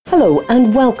Hello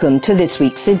and welcome to this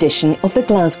week's edition of the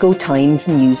Glasgow Times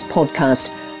News Podcast,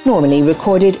 normally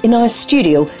recorded in our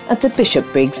studio at the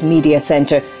Bishopbriggs Media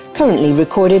Centre, currently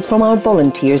recorded from our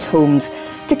volunteers' homes.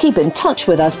 To keep in touch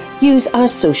with us, use our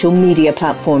social media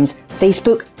platforms,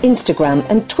 Facebook, Instagram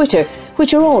and Twitter,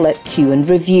 which are all at Q and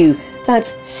Review.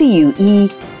 That's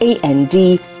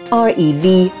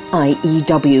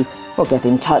CUEANDREVIEW. Or get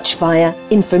in touch via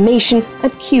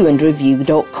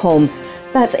information@qandreview.com.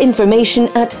 That's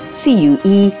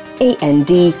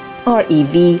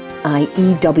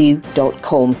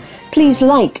information@CUEANDREVIEW.com. Please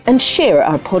like and share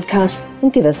our podcast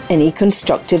and give us any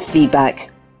constructive feedback.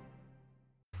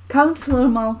 Councillor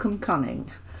Malcolm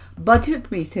Cunning, budget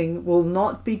meeting will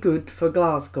not be good for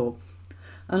Glasgow.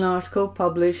 An article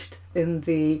published in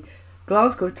the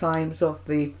Glasgow Times of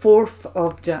the 4th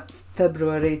of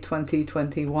February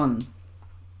 2021.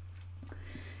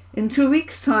 In 2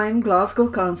 weeks' time, Glasgow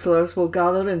councillors will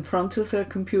gather in front of their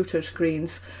computer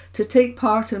screens to take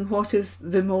part in what is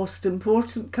the most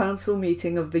important council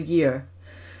meeting of the year.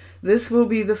 This will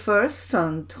be the first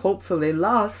and hopefully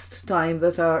last time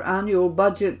that our annual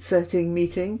budget setting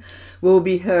meeting will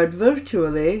be heard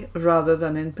virtually rather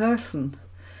than in person.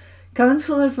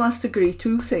 Councillors must agree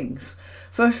two things.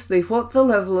 Firstly, what the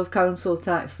level of council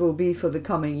tax will be for the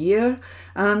coming year,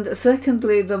 and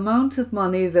secondly, the amount of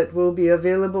money that will be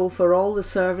available for all the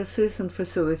services and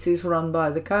facilities run by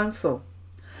the council.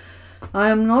 I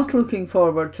am not looking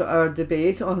forward to our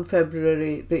debate on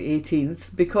February the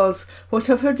 18th because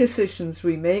whatever decisions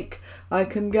we make, I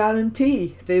can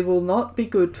guarantee they will not be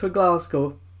good for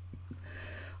Glasgow.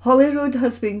 Holyrood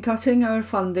has been cutting our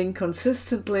funding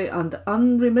consistently and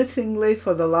unremittingly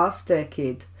for the last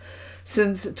decade.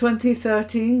 Since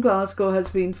 2013, Glasgow has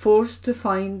been forced to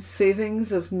find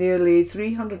savings of nearly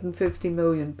 £350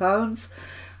 million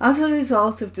as a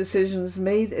result of decisions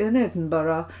made in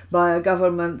Edinburgh by a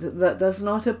government that does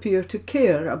not appear to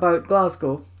care about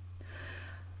Glasgow.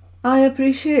 I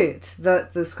appreciate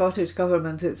that the Scottish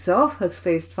Government itself has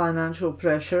faced financial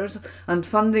pressures and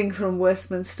funding from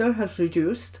Westminster has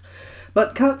reduced,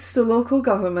 but cuts to local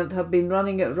government have been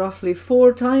running at roughly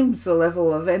 4 times the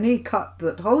level of any cut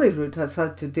that Holyrood has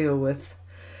had to deal with.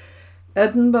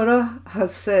 Edinburgh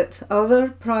has set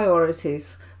other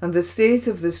priorities, and the state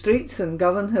of the streets in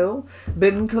Govanhill,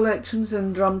 bin collections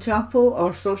in Drumchapel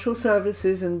or social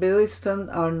services in Baillieston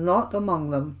are not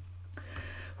among them.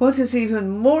 What is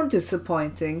even more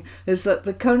disappointing is that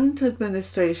the current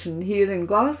administration here in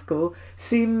Glasgow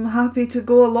seem happy to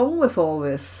go along with all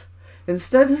this.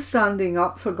 Instead of standing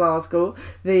up for Glasgow,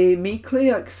 they meekly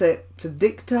accept the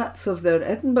diktats of their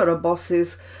Edinburgh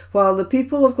bosses while the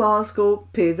people of Glasgow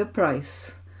pay the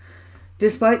price.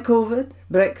 Despite COVID,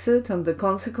 Brexit and the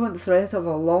consequent threat of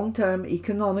a long-term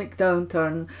economic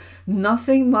downturn,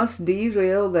 nothing must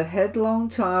derail the headlong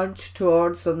charge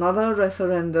towards another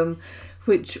referendum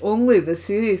which only the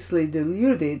seriously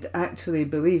deluded actually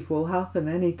believe will happen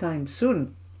any time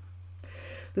soon.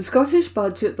 The Scottish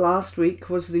budget last week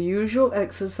was the usual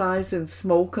exercise in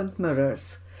smoke and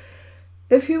mirrors.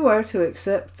 If you were to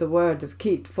accept the word of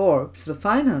Kate Forbes, the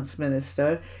finance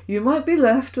minister, you might be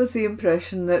left with the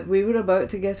impression that we were about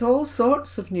to get all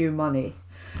sorts of new money.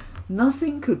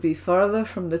 Nothing could be further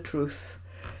from the truth.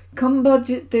 Come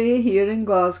budget day here in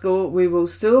Glasgow, we will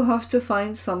still have to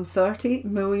find some £30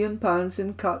 million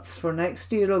in cuts for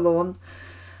next year alone,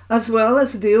 as well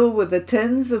as deal with the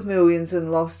tens of millions in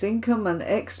lost income and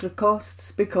extra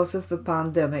costs because of the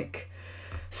pandemic.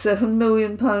 £7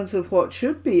 million of what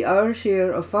should be our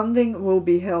share of funding will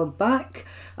be held back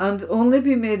and only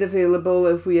be made available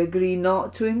if we agree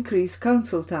not to increase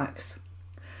council tax.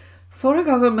 For a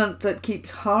government that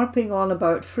keeps harping on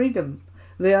about freedom,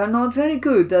 they are not very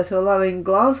good at allowing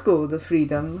Glasgow the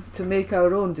freedom to make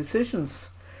our own decisions.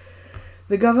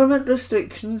 The government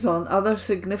restrictions on other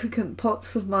significant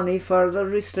pots of money further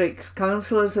restricts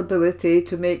councillors' ability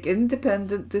to make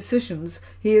independent decisions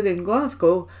here in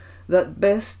Glasgow that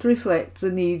best reflect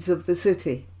the needs of the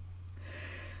city.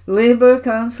 Labour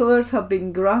councillors have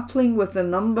been grappling with the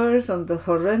numbers and the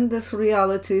horrendous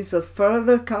realities of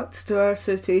further cuts to our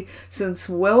city since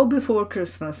well before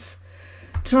Christmas.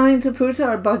 Trying to put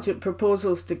our budget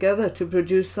proposals together to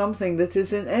produce something that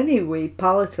is in any way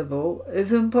palatable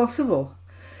is impossible.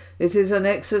 It is an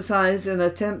exercise in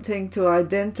attempting to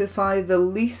identify the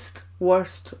least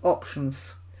worst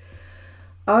options.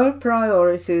 Our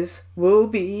priorities will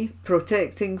be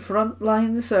protecting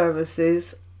frontline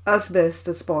services as best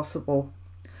as possible.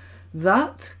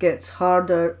 That gets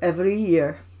harder every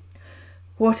year.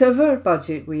 Whatever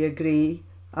budget we agree,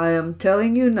 I am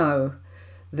telling you now,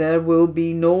 there will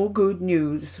be no good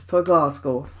news for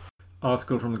Glasgow.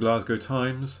 Article from the Glasgow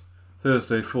Times,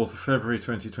 Thursday, 4th of February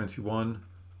 2021.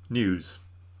 News.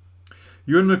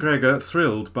 Ewan McGregor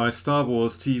thrilled by Star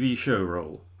Wars TV show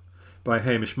role. By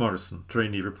Hamish Morrison,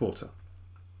 trainee reporter.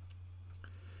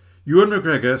 Ewan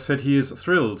McGregor said he is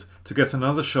thrilled to get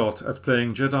another shot at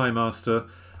playing Jedi Master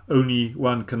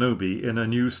Obi-Wan Kenobi in a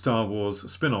new Star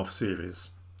Wars spin-off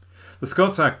series. The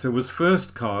Scots actor was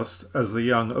first cast as the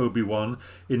young Obi-Wan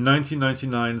in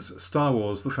 1999's Star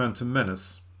Wars The Phantom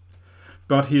Menace,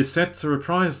 but he is set to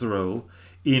reprise the role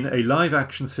in a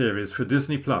live-action series for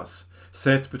Disney Plus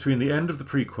set between the end of the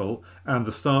prequel and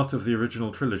the start of the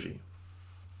original trilogy.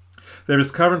 There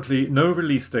is currently no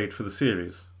release date for the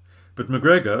series, but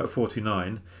McGregor,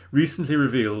 49, recently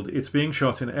revealed it's being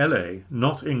shot in LA,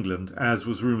 not England, as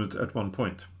was rumoured at one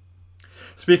point.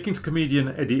 Speaking to comedian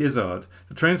Eddie Izzard,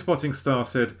 the Trainspotting star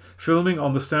said filming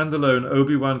on the standalone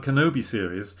Obi-Wan Kenobi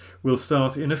series will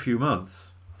start in a few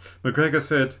months. McGregor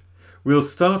said, "We'll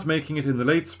start making it in the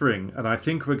late spring, and I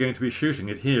think we're going to be shooting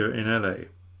it here in LA.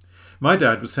 My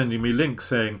dad was sending me links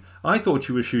saying, I thought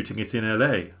you were shooting it in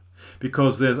LA,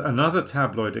 because there's another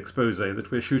tabloid expose that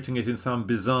we're shooting it in some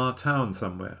bizarre town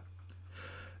somewhere.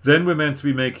 Then we're meant to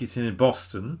be making it in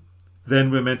Boston. Then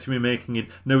we're meant to be making it...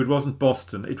 No, it wasn't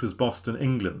Boston, it was Boston,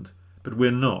 England. But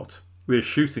we're not. We're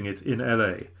shooting it in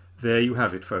LA. There you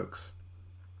have it, folks."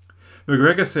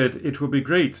 McGregor said it will be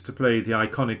great to play the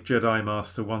iconic Jedi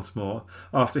Master once more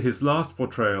after his last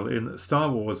portrayal in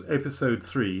Star Wars Episode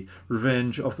 3,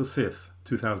 Revenge of the Sith,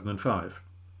 2005.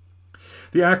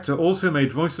 The actor also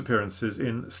made voice appearances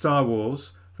in Star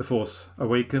Wars, The Force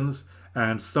Awakens,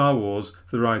 and Star Wars,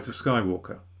 The Rise of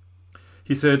Skywalker.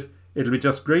 He said, "It'll be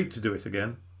just great to do it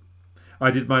again.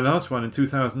 I did my last one in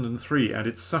 2003 and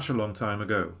it's such a long time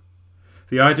ago.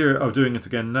 The idea of doing it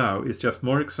again now is just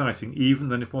more exciting even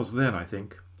than it was then, I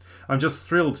think. I'm just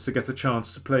thrilled to get a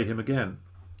chance to play him again.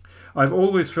 I've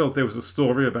always felt there was a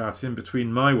story about him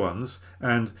between my ones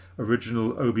and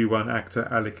original Obi-Wan actor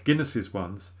Alec Guinness's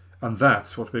ones, and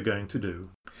that's what we're going to do."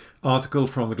 Article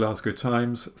from the Glasgow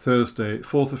Times, Thursday,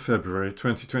 4th of February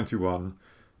 2021.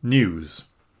 News.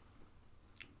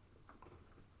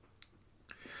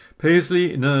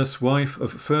 Paisley nurse wife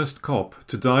of first cop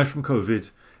to die from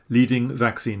COVID leading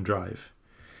vaccine drive.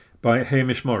 By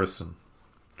Hamish Morrison,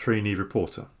 trainee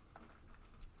reporter.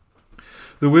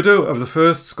 The widow of the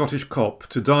first Scottish cop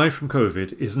to die from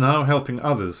COVID is now helping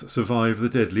others survive the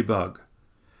deadly bug.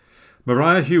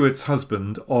 Mariah Hewitt's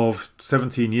husband of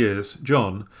 17 years,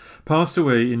 John, passed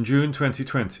away in June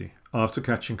 2020 after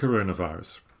catching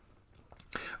coronavirus.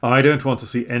 "I don't want to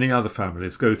see any other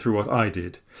families go through what I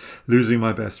did, losing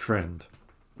my best friend.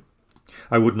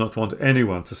 I would not want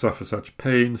anyone to suffer such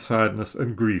pain, sadness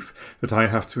and grief that I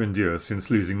have to endure since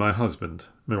losing my husband,"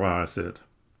 Mariah said.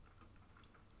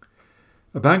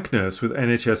 A bank nurse with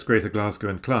NHS Greater Glasgow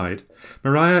and Clyde,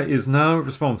 Mariah is now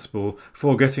responsible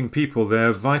for getting people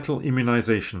their vital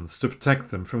immunisations to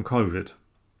protect them from COVID.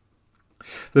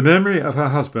 The memory of her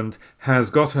husband has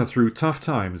got her through tough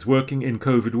times working in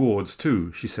COVID wards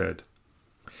too, she said.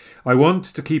 "I want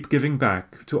to keep giving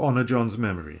back to honour John's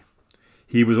memory.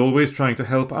 He was always trying to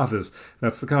help others.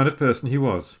 That's the kind of person he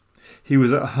was. He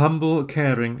was a humble,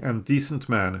 caring and decent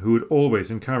man who would always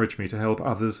encourage me to help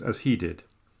others as he did.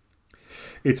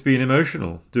 It's been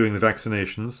emotional doing the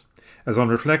vaccinations, as on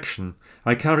reflection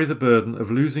I carry the burden of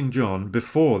losing John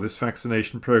before this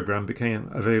vaccination programme became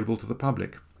available to the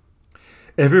public.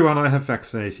 Everyone I have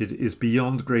vaccinated is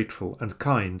beyond grateful and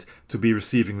kind to be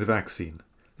receiving the vaccine.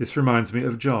 This reminds me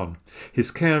of John,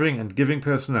 his caring and giving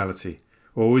personality,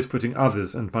 always putting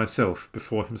others and myself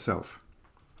before himself."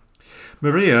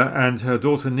 Maria and her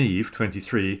daughter Neve,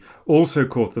 23, also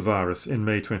caught the virus in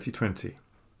May 2020.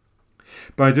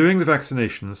 "By doing the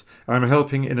vaccinations, I am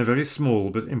helping in a very small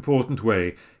but important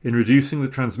way in reducing the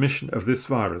transmission of this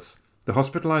virus, the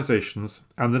hospitalisations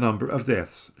and the number of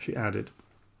deaths," she added.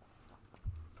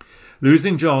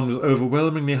 "Losing John was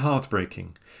overwhelmingly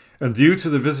heartbreaking, and due to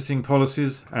the visiting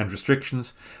policies and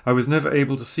restrictions, I was never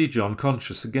able to see John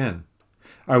conscious again.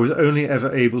 I was only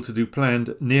ever able to do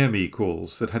planned near-me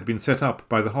calls that had been set up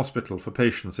by the hospital for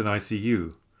patients in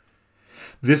ICU.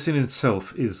 This in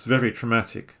itself is very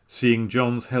traumatic. Seeing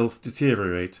John's health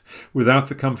deteriorate without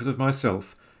the comfort of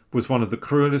myself was one of the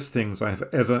cruelest things I have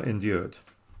ever endured.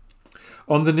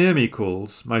 On the near-me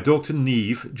calls, my daughter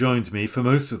Neve joined me for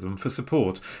most of them for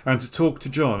support and to talk to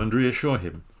John and reassure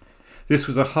him. This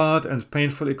was a hard and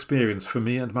painful experience for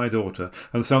me and my daughter,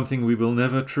 and something we will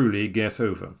never truly get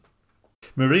over."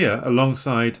 Maria,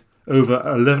 alongside over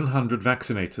 1,100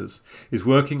 vaccinators, is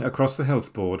working across the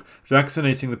health board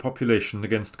vaccinating the population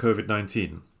against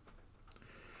COVID-19.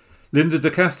 Linda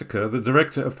de Casticker, the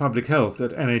Director of Public Health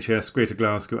at NHS Greater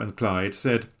Glasgow and Clyde,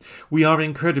 said, "We are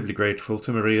incredibly grateful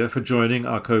to Maria for joining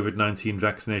our COVID-19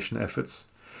 vaccination efforts.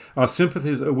 Our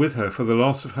sympathies are with her for the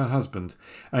loss of her husband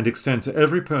and extend to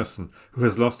every person who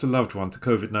has lost a loved one to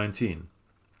COVID-19.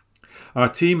 Our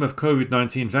team of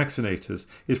COVID-19 vaccinators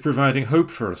is providing hope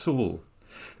for us all.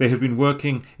 They have been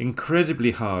working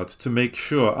incredibly hard to make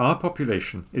sure our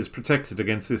population is protected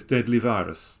against this deadly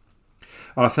virus.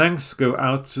 Our thanks go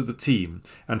out to the team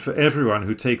and for everyone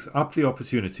who takes up the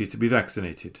opportunity to be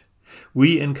vaccinated.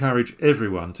 We encourage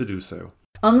everyone to do so."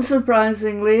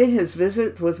 Unsurprisingly, his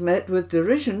visit was met with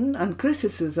derision and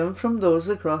criticism from those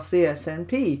across the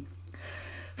SNP.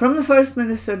 From the First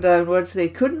Minister downwards, they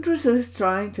couldn't resist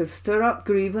trying to stir up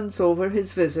grievance over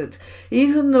his visit,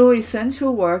 even though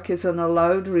essential work is an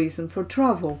allowed reason for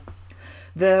travel.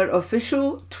 Their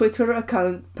official Twitter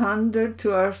account pandered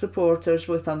to our supporters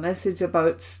with a message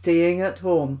about staying at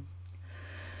home.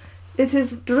 It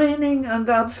is draining and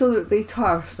absolutely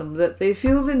tiresome that they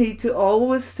feel the need to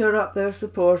always stir up their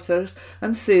supporters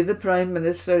and say the Prime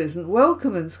Minister isn't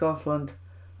welcome in Scotland.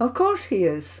 Of course he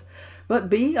is. But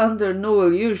be under no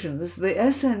illusions, the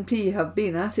SNP have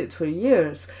been at it for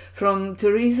years, from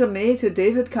Theresa May to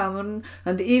David Cameron,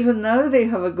 and even now they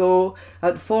have a go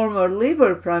at former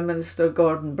Labour Prime Minister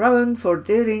Gordon Brown for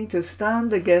daring to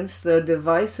stand against their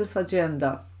divisive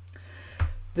agenda.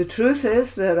 The truth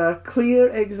is there are clear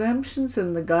exemptions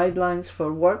in the guidelines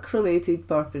for work-related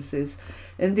purposes.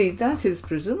 Indeed, that is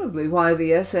presumably why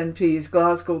the SNP's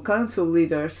Glasgow Council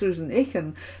leader, Susan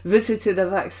Aiken, visited a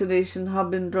vaccination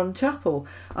hub in Drumchapel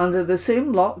under the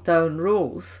same lockdown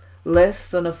rules less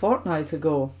than a fortnight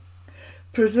ago.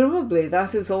 Presumably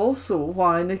that is also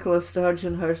why Nicola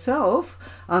Sturgeon herself,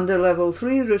 under Level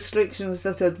 3 restrictions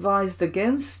that advised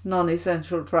against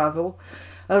non-essential travel,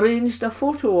 arranged a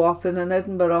photo op in an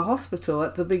Edinburgh hospital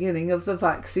at the beginning of the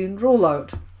vaccine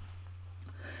rollout.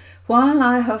 While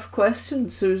I have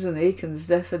questioned Susan Aiken's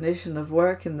definition of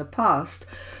work in the past,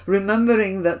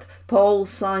 remembering that Paul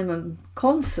Simon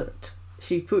concert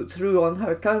she put through on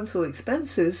her council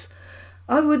expenses,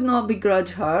 I would not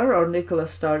begrudge her or Nicola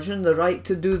Sturgeon the right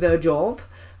to do their job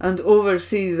and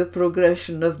oversee the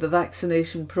progression of the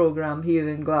vaccination programme here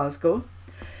in Glasgow.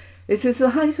 It is the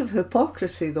height of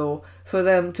hypocrisy, though, for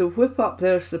them to whip up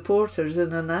their supporters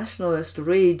in a nationalist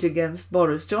rage against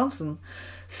Boris Johnson,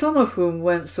 some of whom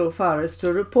went so far as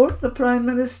to report the Prime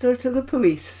Minister to the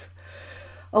police.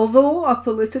 Although a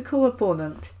political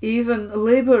opponent, even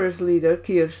Labour's leader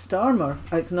Keir Starmer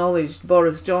acknowledged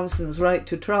Boris Johnson's right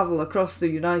to travel across the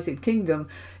United Kingdom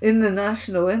in the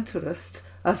national interest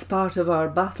as part of our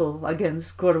battle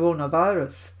against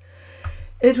coronavirus.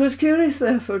 It was curious,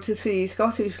 therefore, to see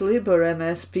Scottish Labour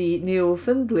MSP Neil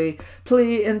Findlay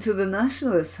play into the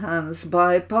nationalists' hands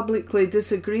by publicly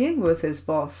disagreeing with his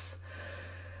boss.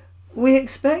 We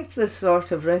expect this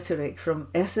sort of rhetoric from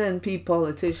SNP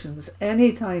politicians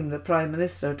any time the Prime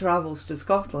Minister travels to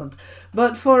Scotland,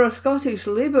 but for a Scottish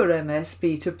Labour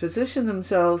MSP to position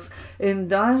themselves in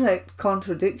direct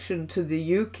contradiction to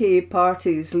the UK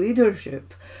party's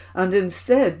leadership and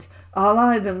instead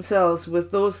ally themselves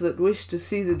with those that wish to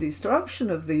see the destruction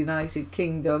of the United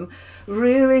Kingdom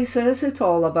really says it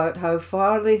all about how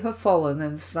far they have fallen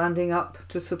in standing up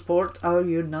to support our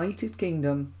United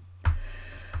Kingdom.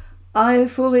 I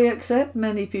fully accept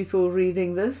many people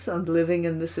reading this and living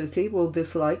in the city will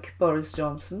dislike Boris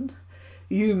Johnson.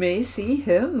 You may see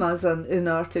him as an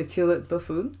inarticulate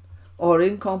buffoon, or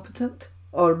incompetent,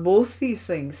 or both these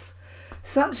things.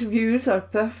 Such views are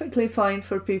perfectly fine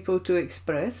for people to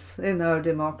express in our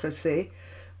democracy,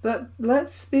 but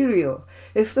let's be real.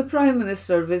 If the Prime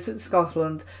Minister visits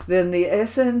Scotland, then the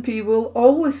SNP will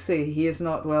always say he is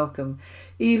not welcome,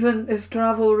 even if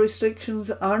travel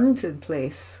restrictions aren't in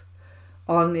place.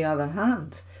 On the other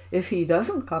hand, if he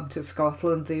doesn't come to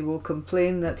Scotland, they will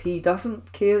complain that he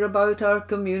doesn't care about our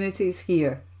communities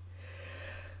here.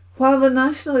 While the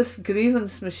nationalist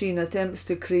grievance machine attempts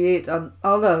to create an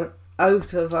other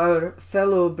out of our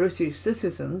fellow British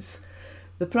citizens,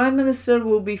 the Prime Minister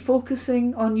will be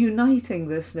focusing on uniting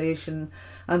this nation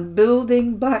and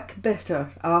building back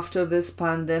better after this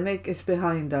pandemic is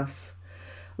behind us.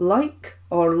 Like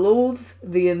or loathe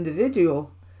the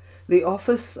individual, the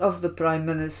office of the Prime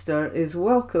Minister is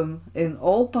welcome in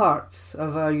all parts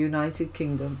of our United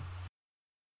Kingdom.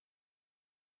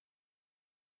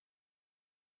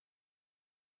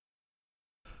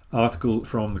 Article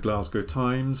from the Glasgow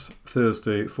Times,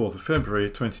 Thursday, 4th of February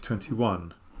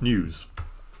 2021. News.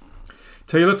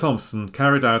 Taylor Thompson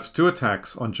carried out 2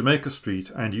 attacks on Jamaica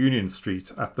Street and Union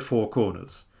Street at the Four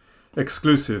Corners.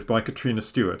 Exclusive by Katrina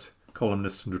Stewart,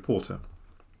 columnist and reporter.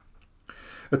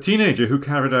 A teenager who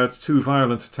carried out 2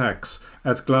 violent attacks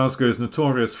at Glasgow's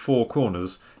notorious Four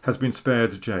Corners has been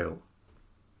spared jail.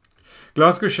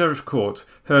 Glasgow Sheriff Court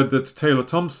heard that Taylor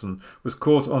Thompson was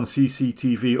caught on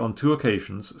CCTV on 2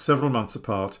 occasions, several months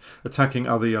apart, attacking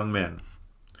other young men.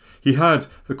 He had,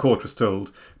 the court was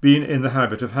told, been in the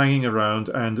habit of hanging around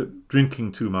and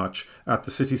drinking too much at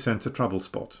the city centre trouble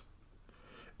spot.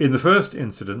 In the first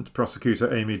incident,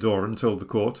 prosecutor Amy Doran told the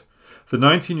court, the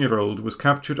 19-year-old was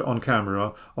captured on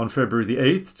camera on February the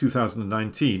 8th,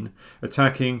 2019,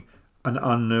 attacking an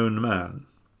unknown man.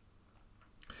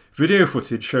 Video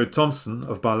footage showed Thompson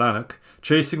of Barlanach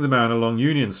chasing the man along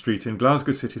Union Street in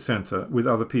Glasgow city centre with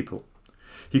other people.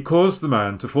 He caused the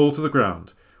man to fall to the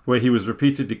ground, where he was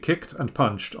repeatedly kicked and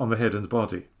punched on the head and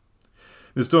body.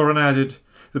 Ms. Doran added,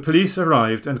 the police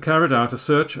arrived and carried out a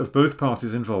search of both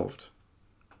parties involved.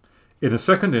 In a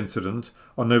second incident,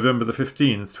 on November the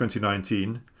 15th,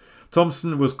 2019,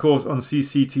 Thompson was caught on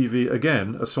CCTV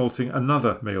again assaulting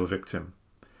another male victim.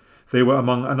 They were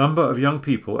among a number of young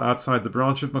people outside the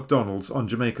branch of McDonald's on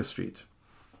Jamaica Street.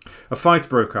 A fight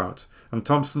broke out, and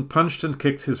Thompson punched and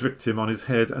kicked his victim on his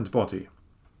head and body.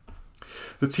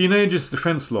 The teenager's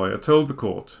defence lawyer told the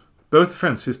court both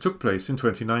offences took place in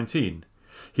 2019.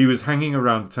 He was hanging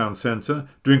around the town centre,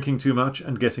 drinking too much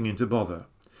and getting into bother.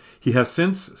 He has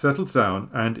since settled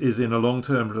down and is in a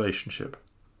long-term relationship.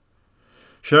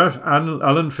 Sheriff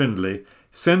Alan Findlay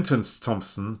sentenced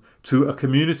Thompson to a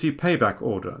community payback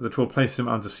order that will place him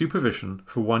under supervision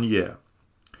for 1 year.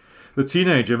 The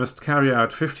teenager must carry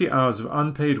out 50 hours of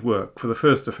unpaid work for the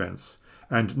first offence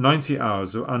and 90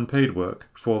 hours of unpaid work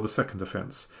for the second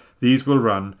offence. These will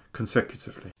run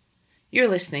consecutively. You're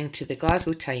listening to the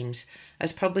Glasgow Times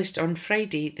as published on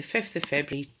Friday the 5th of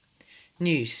February.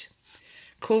 News.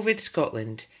 COVID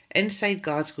Scotland, inside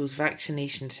Glasgow's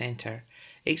vaccination centre.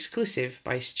 Exclusive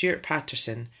by Stuart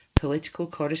Patterson, political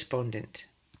correspondent.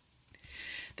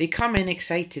 They come in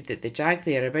excited that the jag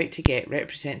they are about to get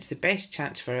represents the best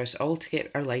chance for us all to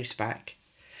get our lives back.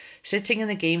 Sitting in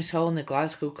the games hall in the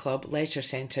Glasgow Club Leisure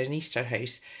Centre in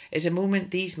Easterhouse is a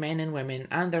moment these men and women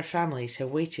and their families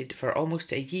have waited for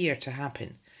almost a year to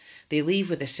happen. They leave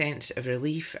with a sense of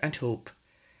relief and hope.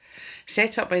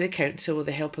 Set up by the council with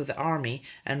the help of the army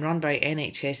and run by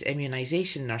NHS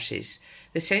immunisation nurses,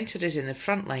 the centre is in the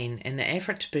front line in the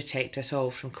effort to protect us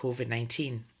all from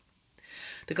COVID-19.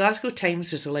 The Glasgow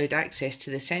Times was allowed access to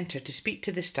the centre to speak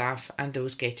to the staff and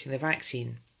those getting the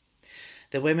vaccine.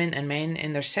 The women and men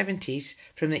in their 70s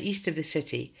from the east of the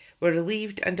city were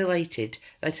relieved and delighted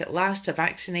that at last a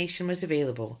vaccination was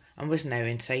available and was now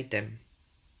inside them.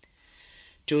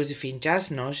 Josephine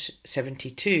Jasnosh,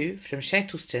 72, from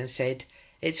Shettleston said,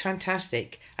 "It's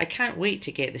fantastic. I can't wait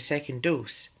to get the second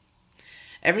dose."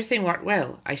 Everything worked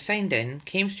well. I signed in,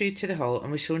 came through to the hall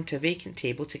and was shown to a vacant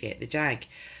table to get the jag.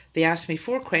 They asked me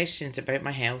 4 questions about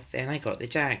my health, then I got the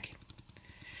jag.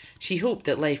 She hoped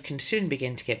that life can soon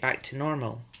begin to get back to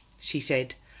normal. She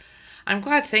said, "I'm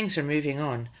glad things are moving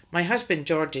on. My husband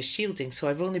George is shielding, so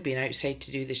I've only been outside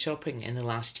to do the shopping in the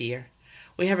last year.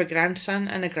 We have a grandson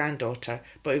and a granddaughter,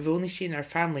 but we've only seen our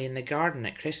family in the garden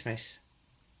at Christmas."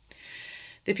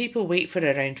 The people wait for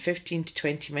around 15 to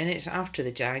 20 minutes after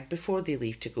the jag before they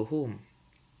leave to go home.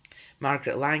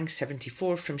 Margaret Lang,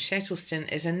 74, from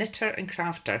Shettleston, is a knitter and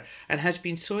crafter and has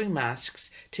been sewing masks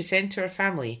to send to her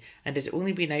family and has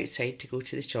only been outside to go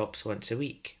to the shops once a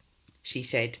week. She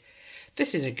said,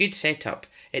 "This is a good setup.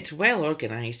 It's well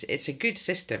organised. It's a good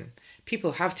system.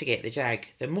 People have to get the jag.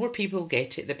 The more people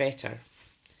get it, the better."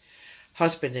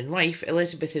 Husband and wife,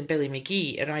 Elizabeth and Billy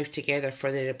McGee, arrived together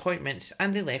for their appointments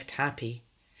and they left happy.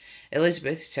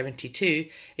 Elizabeth, 72,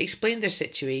 explained their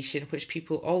situation, which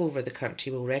people all over the country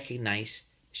will recognise.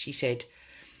 She said,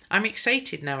 "I'm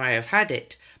excited now I have had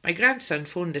it. My grandson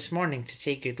phoned this morning to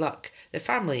say good luck. The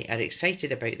family are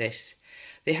excited about this.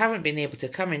 They haven't been able to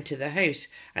come into the house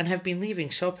and have been leaving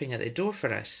shopping at the door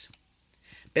for us."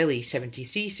 Billy,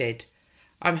 73, said,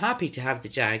 "I'm happy to have the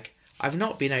jag. I've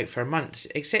not been out for months,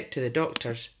 except to the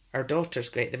doctors. Our daughters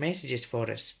get the messages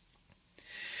for us."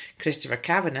 Christopher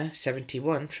Kavanagh,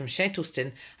 71, from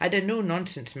Shettleston, had a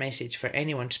no-nonsense message for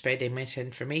anyone spreading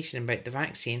misinformation about the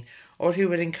vaccine or who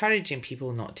were encouraging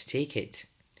people not to take it.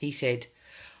 He said,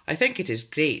 "I think it is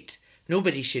great.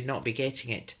 Nobody should not be getting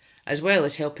it. As well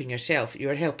as helping yourself, you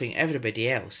are helping everybody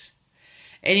else.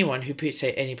 Anyone who puts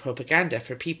out any propaganda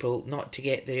for people not to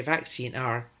get the vaccine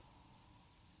are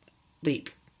bleep.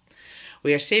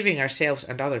 We are saving ourselves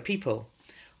and other people.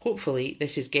 Hopefully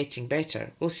this is getting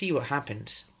better. We'll see what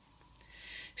happens."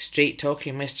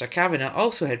 Straight-talking Mr. Kavanagh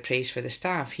also had praise for the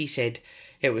staff. He said,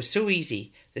 "It was so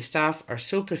easy. The staff are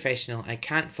so professional, I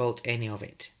can't fault any of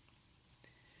it."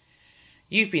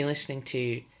 You've been listening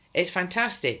to It's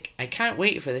Fantastic, I Can't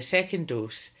Wait for the Second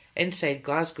Dose, inside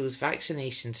Glasgow's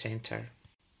vaccination centre.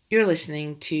 You're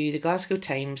listening to the Glasgow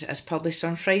Times as published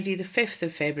on Friday the 5th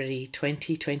of February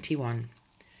 2021.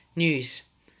 News.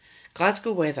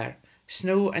 Glasgow weather.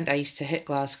 Snow and ice to hit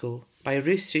Glasgow by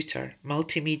Ruth Souter,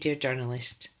 multimedia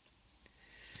journalist.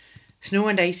 Snow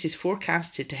and ice is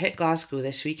forecasted to hit Glasgow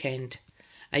this weekend.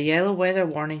 A yellow weather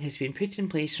warning has been put in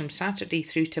place from Saturday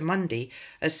through to Monday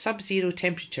as sub-zero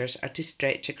temperatures are to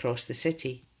stretch across the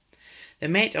city. The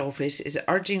Met Office is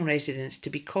urging residents to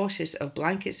be cautious of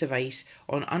blankets of ice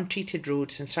on untreated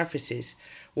roads and surfaces,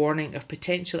 warning of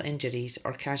potential injuries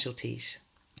or casualties.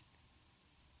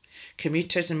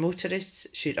 Commuters and motorists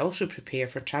should also prepare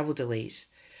for travel delays.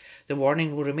 The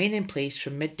warning will remain in place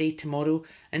from midday tomorrow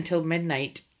until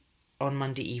midnight on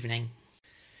Monday evening.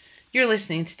 You're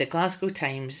listening to the Glasgow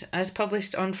Times as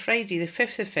published on Friday the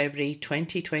 5th of February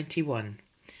 2021.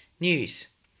 News.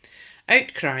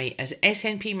 Outcry as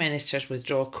SNP ministers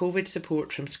withdraw COVID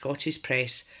support from Scottish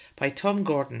press by Tom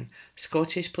Gordon,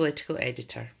 Scottish political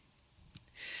editor.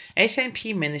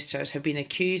 SNP ministers have been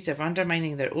accused of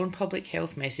undermining their own public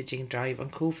health messaging drive on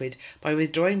COVID by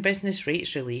withdrawing business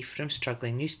rates relief from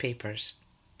struggling newspapers.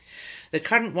 The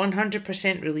current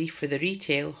 100% relief for the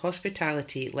retail,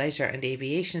 hospitality, leisure and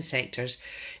aviation sectors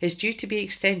is due to be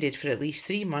extended for at least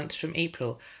 3 months from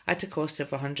April at a cost of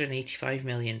 £185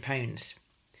 million.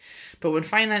 But when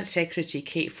Finance Secretary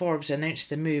Kate Forbes announced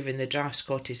the move in the draft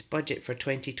Scottish budget for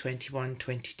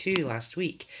 2021-22 last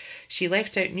week, she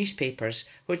left out newspapers,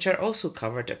 which are also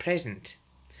covered at present.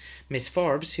 Ms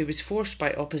Forbes, who was forced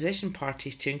by opposition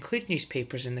parties to include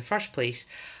newspapers in the first place,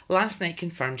 last night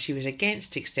confirmed she was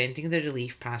against extending the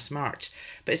relief past March,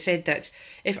 but said that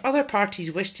if other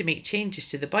parties wish to make changes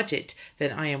to the budget,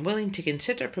 then I am willing to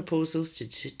consider proposals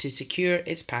to secure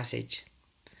its passage.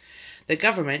 The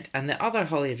government and the other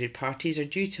Holyrood parties are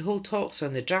due to hold talks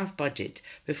on the draft budget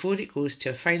before it goes to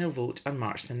a final vote on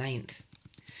March the 9th.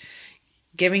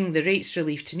 Giving the rates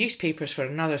relief to newspapers for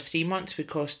another 3 months would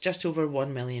cost just over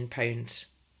 £1 million.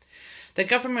 The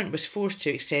government was forced to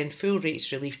extend full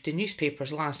rates relief to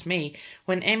newspapers last May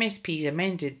when MSPs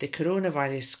amended the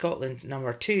Coronavirus Scotland No.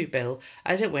 2 bill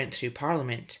as it went through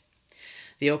Parliament.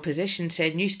 The opposition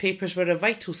said newspapers were a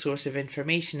vital source of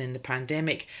information in the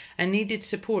pandemic and needed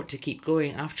support to keep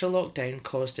going after lockdown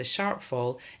caused a sharp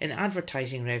fall in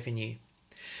advertising revenue.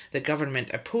 The government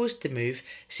opposed the move,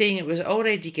 saying it was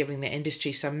already giving the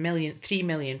industry some £3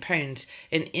 million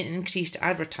in increased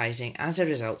advertising as a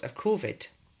result of COVID.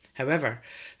 However,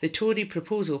 the Tory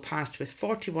proposal passed with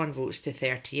 41 votes to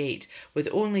 38, with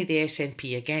only the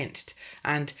SNP against,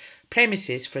 and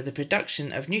premises for the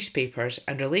production of newspapers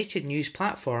and related news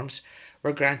platforms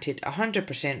were granted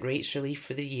 100% rates relief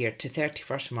for the year to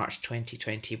 31st March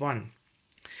 2021.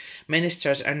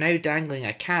 Ministers are now dangling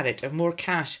a carrot of more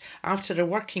cash after a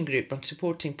working group on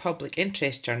supporting public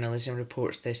interest journalism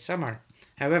reports this summer.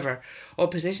 However,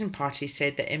 opposition parties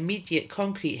said that immediate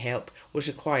concrete help was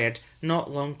required,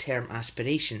 not long-term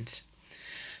aspirations.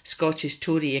 Scottish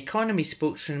Tory economy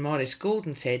spokesman Maurice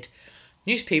Golden said,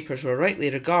 "Newspapers were rightly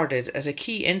regarded as a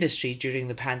key industry during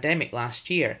the pandemic last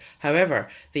year. However,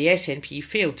 the SNP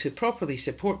failed to properly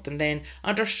support them then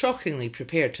and are shockingly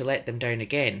prepared to let them down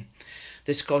again.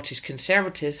 The Scottish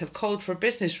Conservatives have called for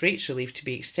business rates relief to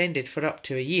be extended for up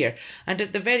to a year, and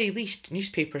at the very least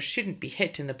newspapers shouldn't be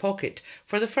hit in the pocket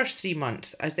for the first 3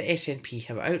 months as the SNP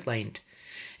have outlined.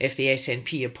 If the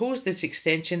SNP oppose this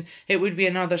extension, it would be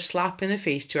another slap in the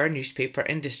face to our newspaper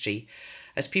industry.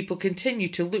 As people continue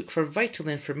to look for vital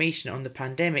information on the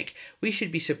pandemic, we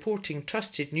should be supporting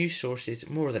trusted news sources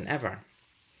more than ever."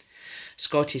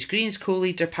 Scottish Greens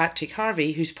co-leader Patrick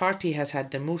Harvey, whose party has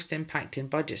had the most impact in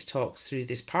budget talks through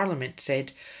this Parliament,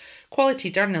 said,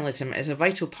 "Quality journalism is a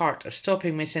vital part of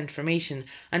stopping misinformation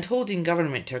and holding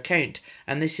government to account,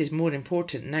 and this is more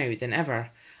important now than ever.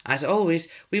 As always,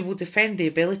 we will defend the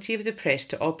ability of the press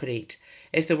to operate.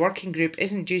 If the working group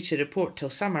isn't due to report till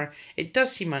summer, it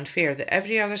does seem unfair that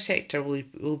every other sector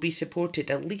will be supported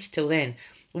at least till then,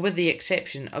 with the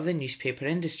exception of the newspaper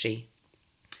industry."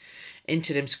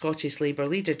 Interim Scottish Labour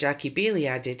leader Jackie Baillie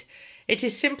added, "It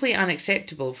is simply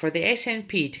unacceptable for the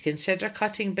SNP to consider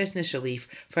cutting business relief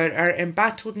for our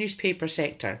embattled newspaper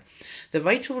sector. The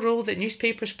vital role that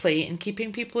newspapers play in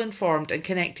keeping people informed and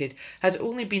connected has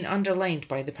only been underlined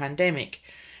by the pandemic.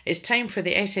 It's time for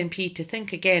the SNP to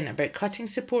think again about cutting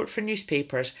support for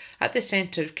newspapers at the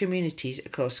centre of communities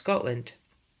across Scotland."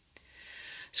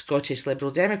 Scottish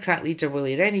Liberal Democrat leader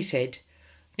Willie Rennie said,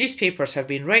 Newspapers have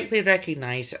been rightly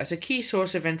recognised as a key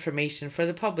source of information for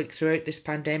the public throughout this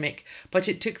pandemic, but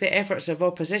it took the efforts of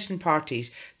opposition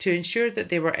parties to ensure that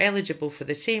they were eligible for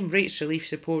the same rates relief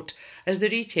support as the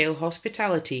retail,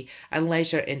 hospitality and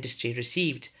leisure industry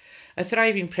received. A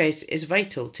thriving press is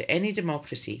vital to any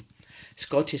democracy.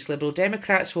 Scottish Liberal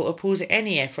Democrats will oppose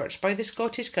any efforts by the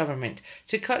Scottish Government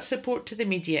to cut support to the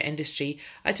media industry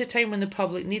at a time when the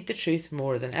public need the truth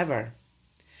more than ever.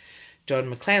 John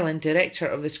McClellan, director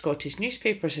of the Scottish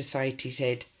Newspaper Society,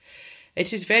 said,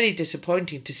 "It is very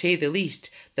disappointing, to say the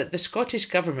least, that the Scottish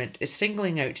Government is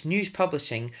singling out news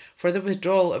publishing for the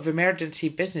withdrawal of emergency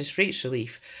business rates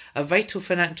relief, a vital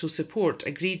financial support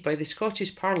agreed by the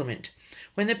Scottish Parliament,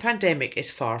 when the pandemic is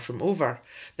far from over.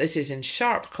 This is in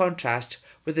sharp contrast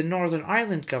with the Northern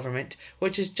Ireland Government,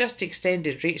 which has just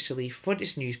extended rates relief for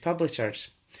its news publishers.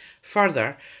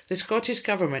 Further, the Scottish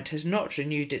Government has not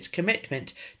renewed its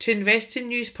commitment to invest in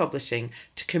news publishing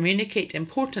to communicate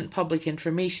important public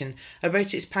information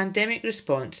about its pandemic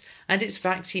response and its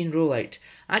vaccine rollout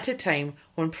at a time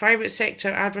when private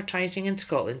sector advertising in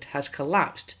Scotland has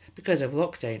collapsed because of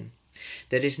lockdown.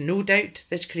 There is no doubt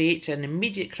this creates an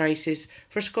immediate crisis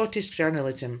for Scottish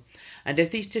journalism, and if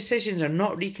these decisions are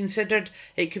not reconsidered,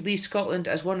 it could leave Scotland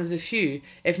as one of the few,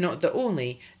 if not the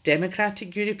only,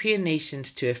 democratic European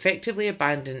nations to effectively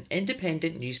abandon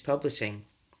independent news publishing."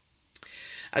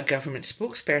 A government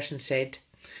spokesperson said,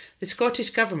 "The Scottish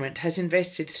Government has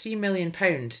invested £3 million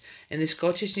in the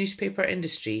Scottish newspaper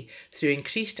industry through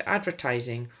increased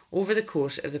advertising over the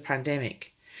course of the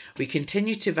pandemic. We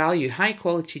continue to value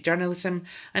high-quality journalism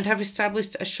and have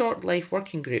established a short-life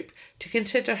working group to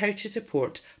consider how to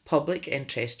support public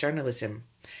interest journalism.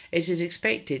 It is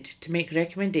expected to make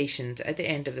recommendations at the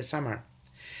end of the summer."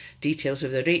 Details of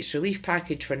the rates relief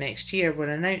package for next year were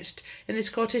announced in the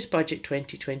Scottish Budget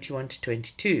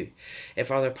 2021-22. If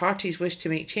other parties wish to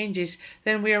make changes,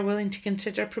 then we are willing to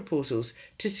consider proposals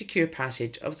to secure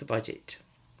passage of the budget.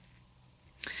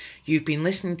 You've been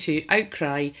listening to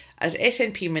Outcry as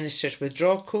SNP ministers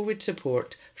withdraw COVID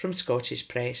support from Scottish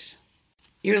press.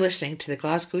 You're listening to the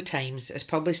Glasgow Times as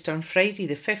published on Friday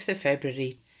the 5th of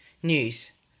February.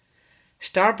 News.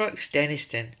 Starbucks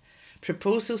Denniston.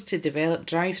 Proposals to develop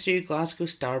drive-through Glasgow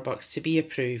Starbucks to be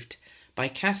approved by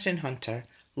Catherine Hunter,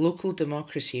 local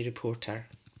democracy reporter.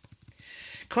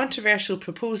 Controversial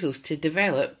proposals to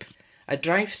develop a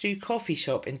drive-through coffee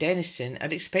shop in Denniston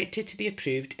are expected to be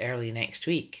approved early next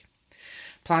week.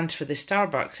 Plans for the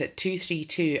Starbucks at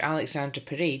 232 Alexandra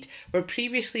Parade were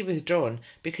previously withdrawn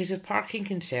because of parking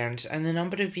concerns and the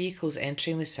number of vehicles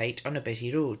entering the site on a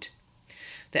busy road.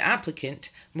 The applicant,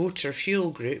 Motor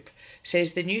Fuel Group,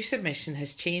 says the new submission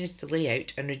has changed the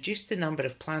layout and reduced the number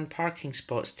of planned parking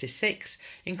spots to 6,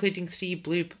 including 3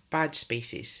 blue badge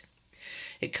spaces.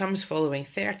 It comes following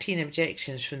 13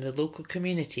 objections from the local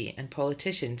community and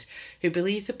politicians who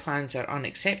believe the plans are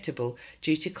unacceptable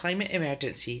due to climate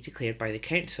emergency declared by the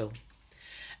council.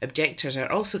 Objectors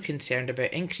are also concerned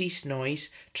about increased noise,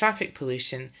 traffic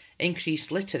pollution,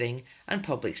 increased littering and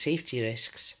public safety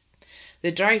risks.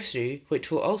 The drive-through, which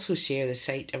will also share the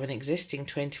site of an existing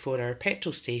 24-hour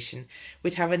petrol station,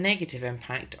 would have a negative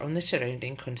impact on the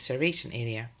surrounding conservation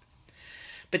area.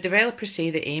 But developers say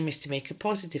the aim is to make a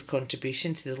positive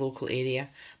contribution to the local area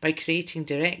by creating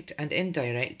direct and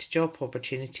indirect job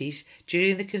opportunities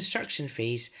during the construction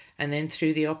phase and then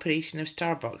through the operation of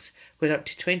Starbucks, where up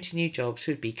to 20 new jobs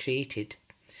would be created.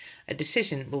 A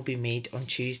decision will be made on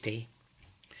Tuesday.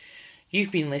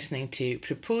 You've been listening to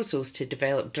Proposals to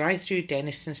Develop Drive-Through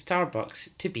Denniston Starbucks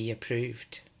to be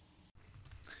approved.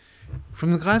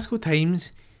 From the Glasgow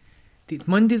Times, dated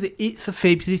Monday the 8th of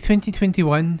February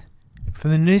 2021,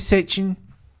 from the news section.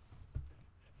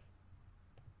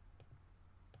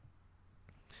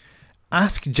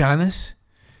 Ask Janice.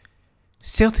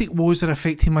 Celtic woes are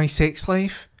affecting my sex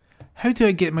life. How do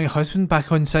I get my husband back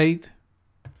on side?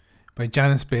 By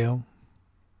Janice Bell.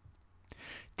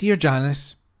 Dear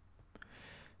Janice,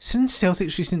 since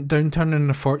Celtic's recent downturn in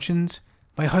their fortunes,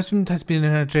 my husband has been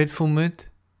in a dreadful mood.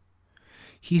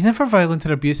 He's never violent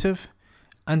or abusive,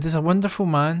 and is a wonderful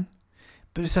man,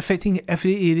 but it's affecting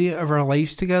every area of our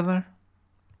lives together.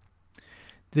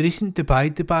 The recent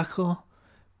Dubai debacle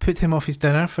put him off his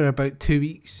dinner for about 2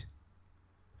 weeks.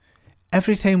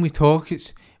 Every time we talk,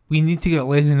 it's we need to get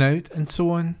Lennon out and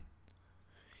so on.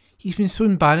 He's been so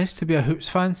embarrassed to be a Hoops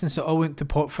fan since it all went to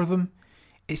pot for them.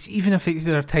 It's even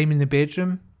affected our time in the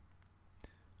bedroom.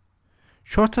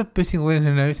 Short of booting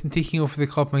Lennon out and taking over the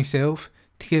club myself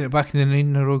to get it back in the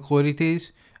 9-in-a-row glory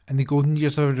days and the golden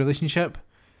years of our relationship,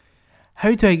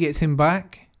 how do I get him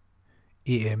back?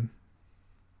 AM.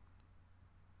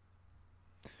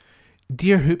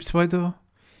 Dear Hoops widow,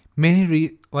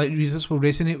 Many like readers will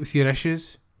resonate with your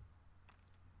issues.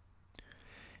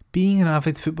 Being an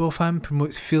avid football fan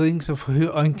promotes feelings of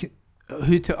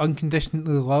who to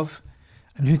unconditionally love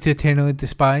and who to eternally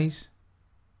despise.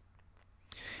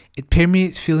 It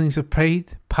permeates feelings of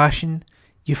pride, passion,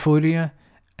 euphoria,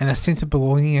 and a sense of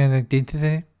belonging and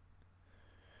identity.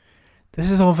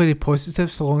 This is all very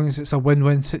positive so long as it's a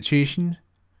win-win situation.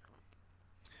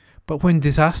 But when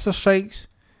disaster strikes,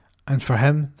 and for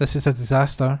him this is a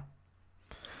disaster,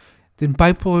 then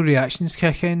bipolar reactions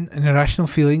kick in and irrational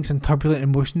feelings and turbulent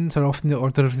emotions are often the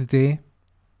order of the day.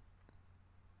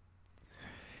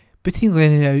 Booting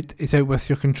Lennon out is out with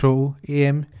your control,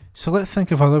 AM, so let's think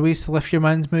of other ways to lift your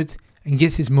man's mood and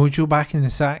get his mojo back in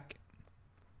the sack.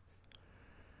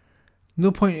 No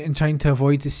point in trying to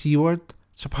avoid the C word,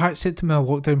 so perhaps set him a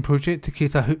lockdown project to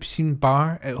create a hoop-themed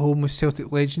bar at home with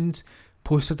Celtic legends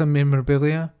posted and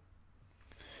memorabilia.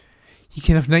 He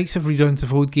can have nights of reruns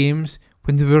of old games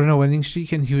when they were on a winning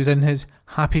streak and he was in his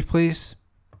happy place.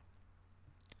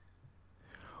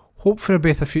 Hope for a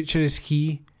better future is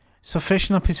key, so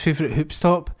freshen up his favourite hoop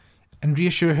stop and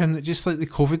reassure him that just like the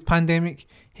COVID pandemic,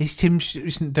 his team's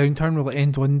recent downturn will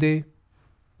end one day.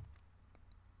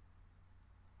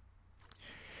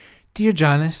 Dear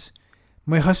Janice,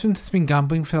 my husband has been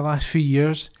gambling for the last few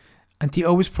years and he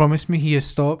always promised me he has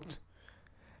stopped.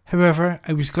 However,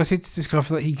 I was gutted to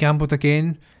discover that he gambled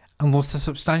again and lost a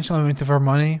substantial amount of our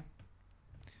money.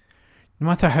 No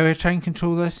matter how I try and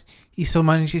control this, he still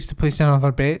manages to place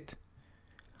another bet.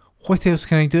 What else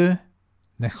can I do?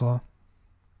 Nicola.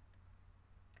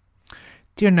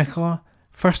 Dear Nicola,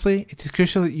 firstly, it is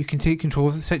crucial that you can take control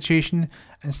of the situation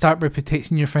and start by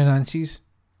protecting your finances.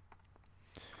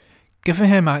 Giving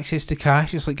him access to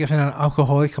cash is like giving an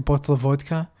alcoholic a bottle of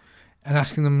vodka and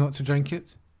asking them not to drink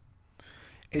it.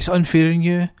 It's unfair on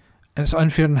you, and it's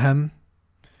unfair on him.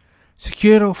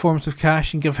 Secure all forms of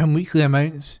cash and give him weekly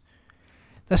amounts.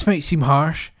 This might seem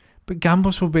harsh, but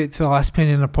gamblers will bet to the last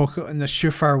penny in their pocket on this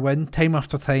surefire win time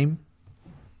after time.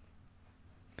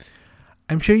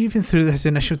 I'm sure you've been through his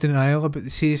initial denial about the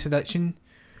serious addiction,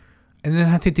 and then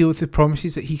had to deal with the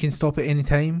promises that he can stop at any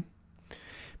time.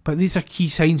 But these are key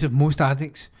signs of most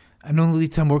addicts, and only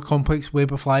lead to a more complex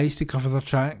web of lies to cover their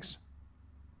tracks.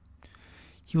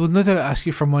 He will no doubt ask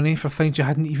you for money for things you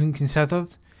hadn't even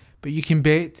considered, but you can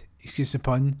bet, excuse the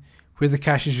pun, where the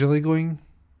cash is really going.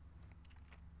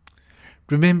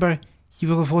 Remember, he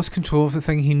will have lost control of the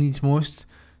thing he needs most,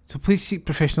 so please seek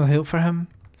professional help for him,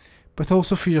 but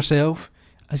also for yourself,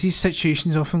 as these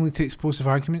situations often lead to explosive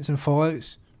arguments and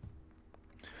fallouts.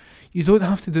 You don't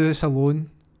have to do this alone.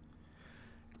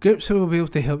 Groups who will be able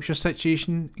to help your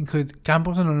situation include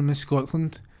Gamblers Anonymous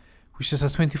Scotland, which is a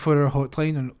 24-hour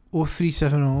hotline on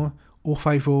 0370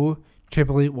 050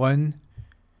 8881,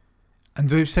 and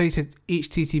the website at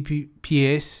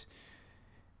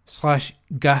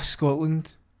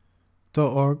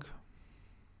https:/gasscotland.org.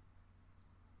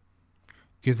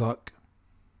 Good luck.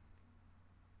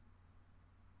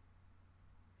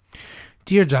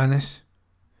 Dear Janice,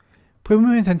 when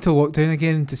we went into lockdown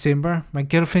again in December, my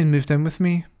girlfriend moved in with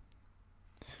me.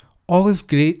 All is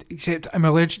great except I'm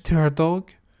allergic to her dog.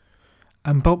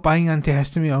 I'm built buying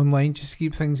antihistamine online just to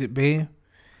keep things at bay,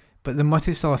 but the mutt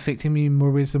is still affecting me in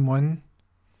more ways than one.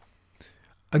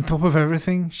 On top of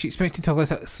everything, she expected to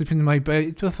let it sleep in my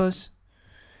bed with us.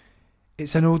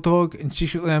 It's an old dog and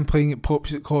secretly I'm playing it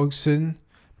pops at clogs soon,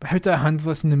 but how do I handle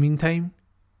this in the meantime?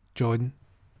 John.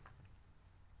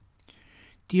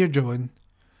 Dear John,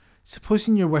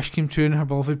 supposing your wish came true and her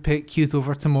beloved pet keeled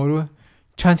over tomorrow,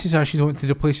 chances are she'd want to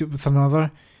replace it with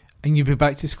another and you'd be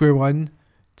back to square one.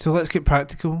 So let's get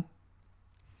practical.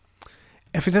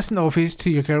 If it isn't obvious to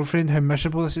your girlfriend how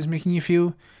miserable this is making you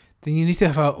feel, then you need to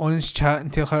have an honest chat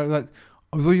and tell her that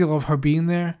although you love her being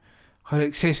there, her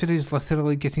accessory is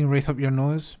literally getting right up your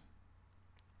nose.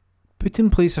 Put in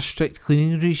place a strict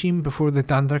cleaning regime before the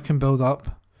dander can build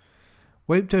up.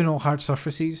 Wipe down all hard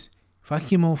surfaces,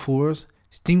 vacuum all floors,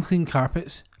 steam clean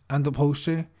carpets and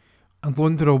upholstery, and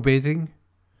launder all bedding.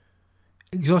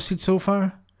 Exhausted so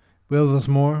far? Well, there's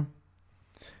more.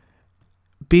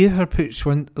 Bathe her pooch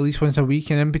at least once a week,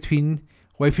 and in between,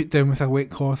 wipe it down with a wet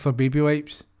cloth or baby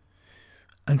wipes.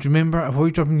 And remember,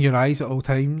 avoid rubbing your eyes at all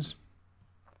times.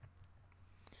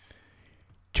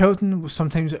 Children will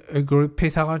sometimes outgrow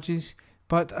pet allergies,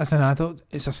 but as an adult,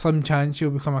 it's a slim chance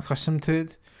you'll become accustomed to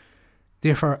it.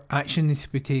 Therefore, action needs to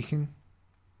be taken.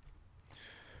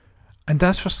 And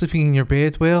as for sleeping in your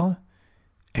bed, well,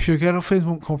 if your girlfriend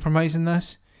won't compromise in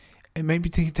this, it might be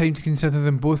taking time to consider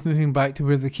them both moving back to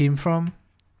where they came from.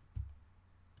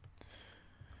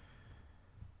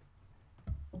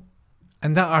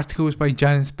 And that article was by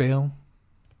Janice Bell.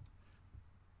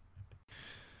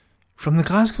 From the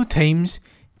Glasgow Times,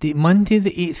 date Monday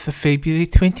the 8th of February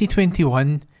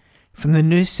 2021, from the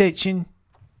news section.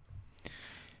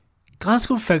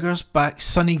 Glasgow figures back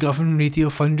Sunny Govan radio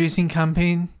fundraising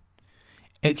campaign.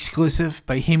 Exclusive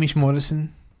by Hamish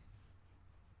Morrison.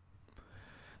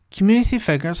 Community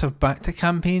figures have backed a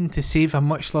campaign to save a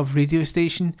much-loved radio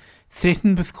station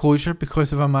threatened with closure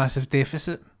because of a massive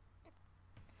deficit.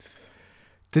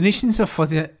 Donations have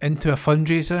flooded into a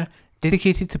fundraiser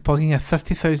dedicated to plugging a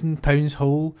 £30,000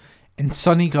 hole in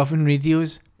Sunny Govan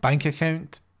Radio's bank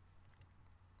account.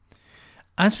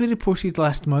 As we reported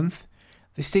last month,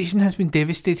 the station has been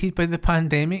devastated by the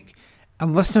pandemic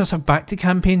and listeners have backed the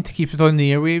campaign to keep it on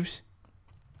the airwaves.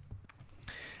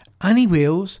 Annie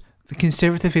Wales, the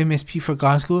Conservative MSP for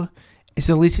Glasgow, is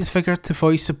the latest figure to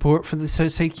voice support for the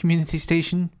Southside community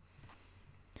station.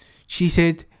 She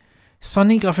said,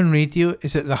 Sunny Govan Radio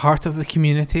is at the heart of the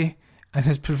community and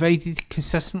has provided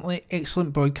consistently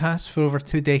excellent broadcasts for over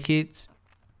 2 decades.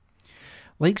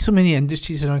 Like so many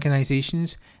industries and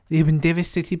organisations, they have been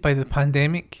devastated by the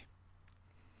pandemic.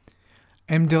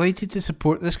 I am delighted to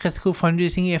support this critical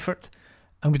fundraising effort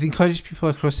and would encourage people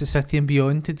across the city and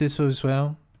beyond to do so as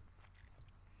well.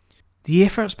 The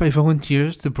efforts by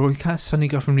volunteers to broadcast Sunny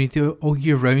Govan Radio all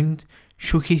year round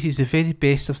showcases the very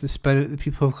best of the spirit the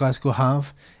people of Glasgow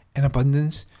have in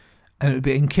abundance, and it would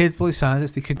be incredibly sad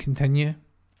if they could continue.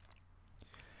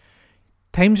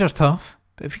 Times are tough,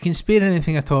 but if you can spare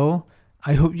anything at all,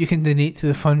 I hope you can donate to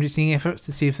the fundraising efforts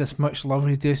to save this much loved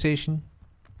radio station.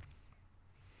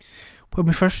 When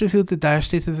we first revealed the dire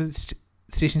state of the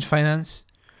station's finance,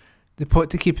 the pot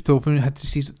to keep it open had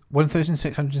received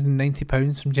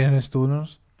 £1,690 from generous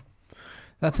donors.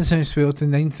 That has now swelled to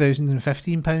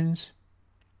 £9,015.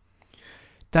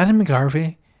 Darren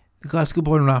McGarvey, the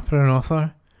Glasgow-born rapper and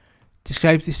author,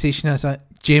 described the station as a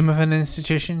gem of an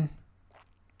institution.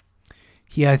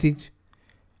 He added,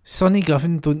 Sunny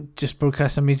Govan don't just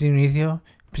broadcast amazing radio,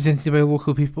 presented by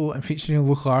local people and featuring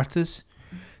local artists.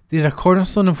 They are a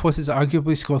cornerstone of what is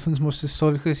arguably Scotland's most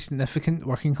historically significant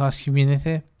working class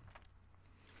community.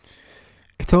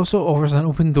 It also offers an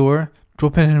open door,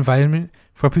 drop-in environment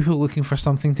for people looking for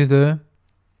something to do.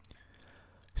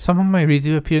 Some of my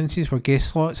radio appearances were guest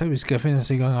slots I was given as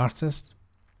a young artist.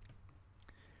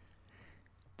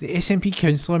 The SNP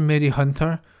councillor Mary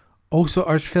Hunter also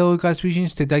urged fellow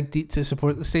Glaswegians to dig deep to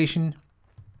support the station.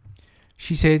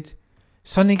 She said,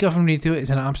 Sunny Govan Radio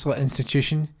is an absolute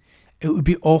institution. It would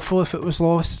be awful if it was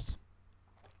lost.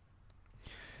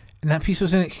 And that piece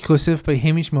was an exclusive by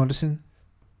Hamish Morrison.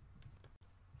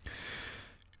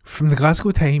 From the Glasgow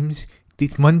Times,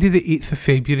 date Monday the 8th of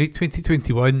February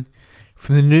 2021,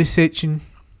 from the news section.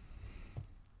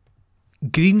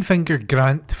 Greenfinger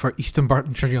Grant for Eastern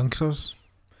Bartonshire youngsters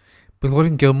by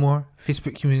Lauren Gilmore,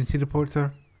 Facebook community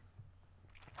reporter.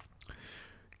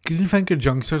 Greenfinger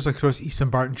youngsters across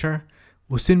Eastern Bartonshire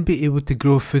will soon be able to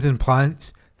grow food and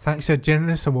plants thanks to a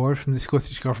generous award from the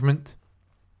Scottish Government.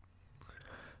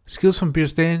 Schools from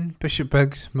Bearsden,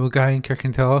 Bishopbriggs, Mulgai and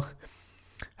Kirkintilloch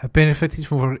have benefited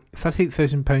from over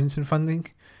 £38,000 in funding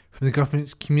from the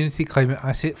Government's Community Climate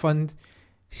Asset Fund,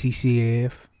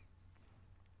 CCAF.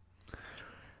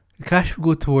 The cash will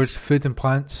go towards food and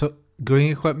plant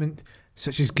growing equipment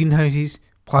such as greenhouses,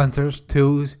 planters,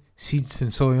 tools, seeds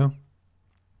and soil.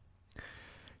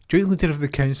 Joint leader of the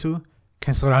council,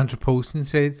 Councillor Andrew Paulson,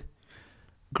 said,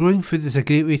 Growing food is a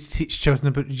great way to teach children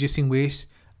about reducing waste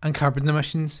and carbon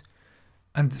emissions,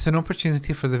 and it's an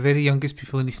opportunity for the very youngest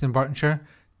people in Eastern Bartonshire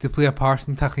to play a part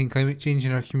in tackling climate change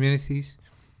in our communities.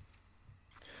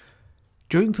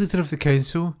 Joint leader of the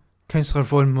council, Councillor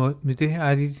Vaughan Moody,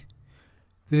 added,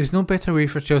 There is no better way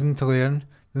for children to learn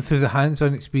than through the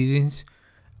hands-on experience,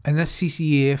 and this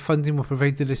CCAF funding will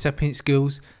provide the recipient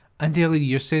schools and early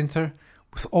years centre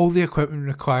with all the equipment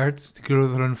required to grow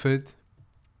their own food.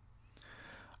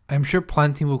 I am sure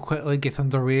planting will quickly get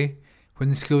underway when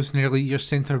the schools and early years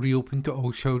centre reopen to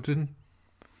all children.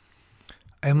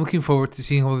 I am looking forward to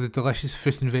seeing all the delicious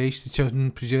fruit and veg the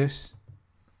children produce.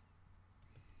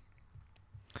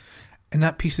 And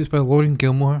that piece is by Lauren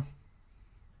Gilmore.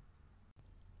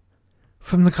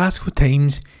 From the Glasgow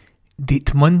Times,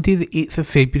 date Monday the 8th of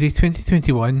February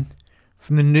 2021,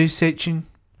 from the news section.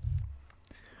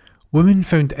 Woman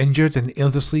found injured in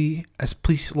Elderslie as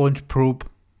police launch probe,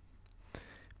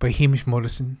 by Hamish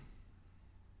Morrison.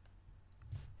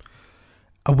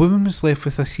 A woman was left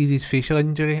with a serious facial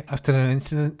injury after an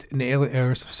incident in the early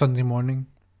hours of Sunday morning.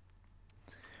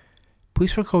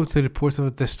 Police were called to report of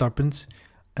a disturbance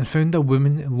and found a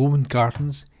woman in Lowland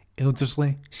Gardens,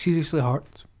 Elderslie, seriously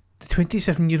hurt. The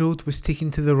 27-year-old was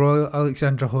taken to the Royal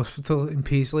Alexandra Hospital in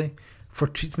Paisley for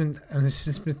treatment and has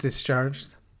since been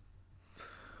discharged.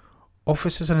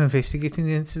 Officers are investigating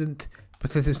the incident,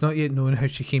 but it is not yet known how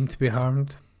she came to be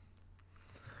harmed.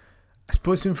 A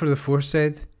spokesman for the force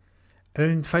said,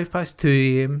 around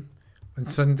 2:05 on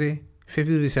Sunday,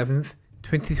 February 7th,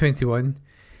 2021,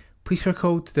 police were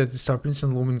called to a disturbance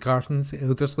in Lomond Gardens,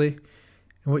 Elderslie,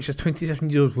 in which a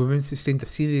 27-year-old woman sustained a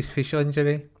serious facial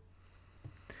injury.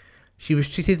 She was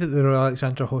treated at the Royal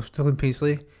Alexandra Hospital in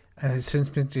Paisley and has since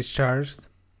been discharged.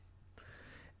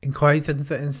 Inquiries into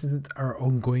the incident are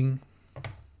ongoing.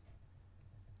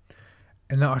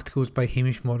 And that article is by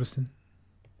Hamish Morrison.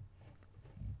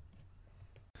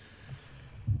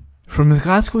 From the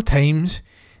Glasgow Times,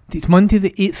 dated Monday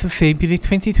the 8th of February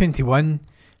 2021,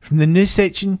 from the news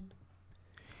section,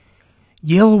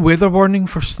 yellow weather warning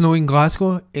for snow in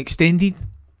Glasgow extended,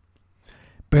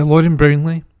 by Lauren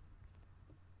Brownlee.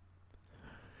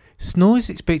 Snow is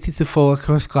expected to fall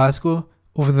across Glasgow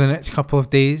over the next couple of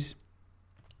days.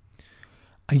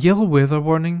 A yellow weather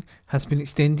warning has been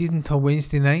extended until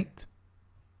Wednesday night.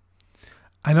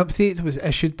 An update was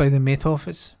issued by the Met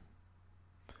Office.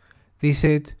 They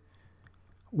said,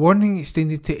 warning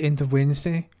extended to end of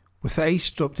Wednesday, with the ice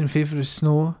dropped in favour of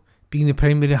snow being the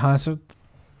primary hazard.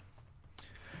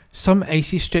 Some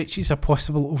icy stretches are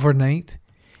possible overnight,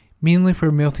 mainly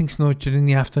where melting snow during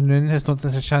the afternoon has not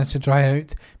had a chance to dry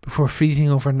out before freezing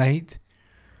overnight,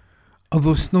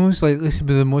 although snow is likely to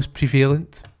be the most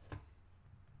prevalent.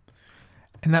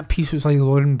 And that piece was by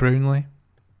Lauren Brownlee.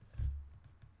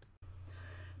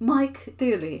 Mike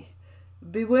Daly.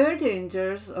 Beware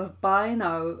dangers of buy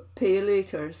now, pay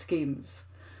later schemes.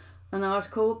 An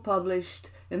article published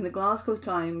in the Glasgow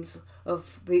Times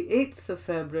of the 8th of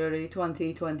February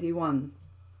 2021.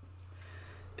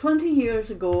 20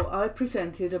 years ago, I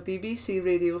presented a BBC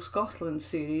Radio Scotland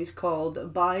series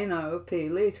called Buy Now, Pay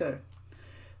Later.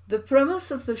 The premise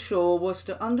of the show was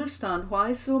to understand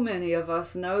why so many of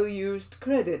us now used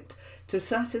credit to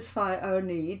satisfy our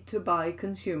need to buy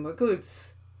consumer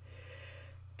goods.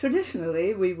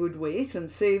 Traditionally, we would wait and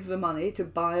save the money to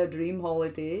buy a dream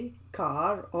holiday,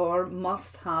 car, or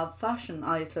must-have fashion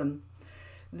item.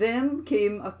 Then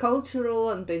came a cultural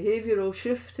and behavioural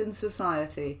shift in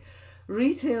society.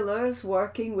 Retailers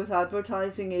working with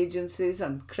advertising agencies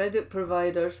and credit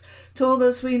providers told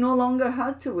us we no longer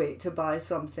had to wait to buy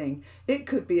something. It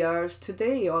could be ours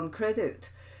today on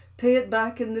credit. Pay it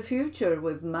back in the future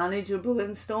with manageable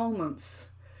instalments.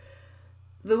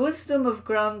 The wisdom of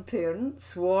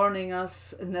grandparents warning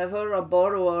us never a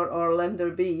borrower or lender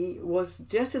be was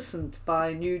jettisoned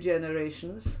by new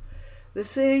generations. The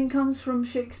saying comes from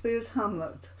Shakespeare's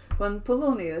Hamlet, when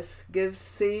Polonius gives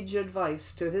sage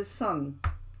advice to his son.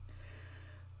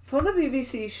 For the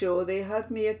BBC show, they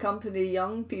had me accompany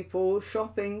young people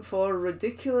shopping for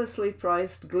ridiculously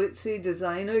priced glitzy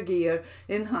designer gear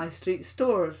in high street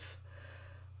stores.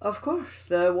 Of course,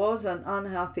 there was an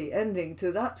unhappy ending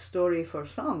to that story for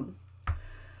some.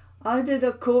 I did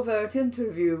a covert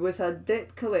interview with a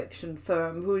debt collection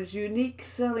firm whose unique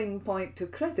selling point to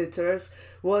creditors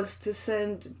was to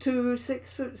send 2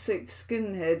 6'6"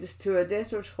 skinheads to a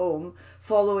debtor's home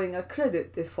following a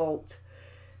credit default.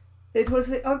 It was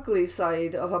the ugly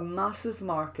side of a massive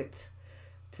market.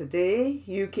 Today,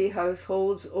 UK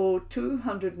households owe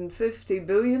 £250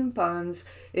 billion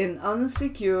in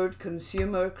unsecured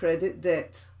consumer credit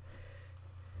debt.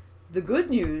 The good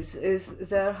news is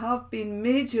there have been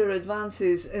major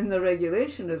advances in the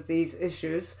regulation of these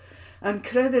issues and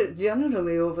credit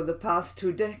generally over the past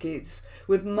 2 decades,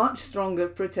 with much stronger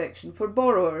protection for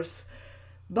borrowers.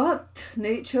 But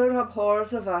nature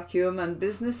abhors a vacuum, and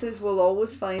businesses will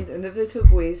always find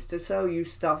innovative ways to sell you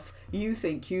stuff you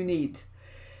think you need.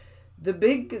 The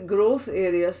big growth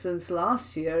area since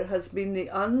last year has been the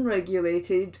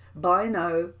unregulated buy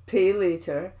now, pay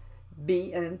later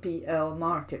BNPL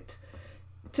market.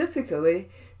 Typically,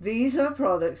 these are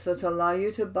products that allow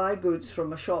you to buy goods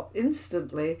from a shop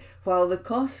instantly while the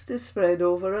cost is spread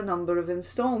over a number of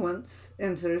instalments,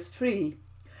 interest-free.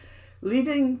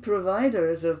 Leading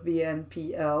providers of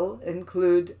BNPL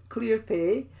include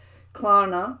ClearPay,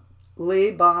 Klarna,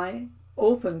 Lay-Buy,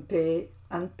 OpenPay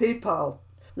and PayPal.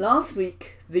 Last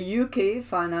week, the UK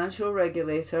financial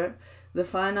regulator, the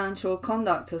Financial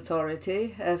Conduct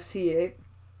Authority, FCA,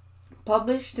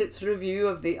 published its review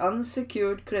of the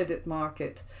unsecured credit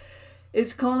market.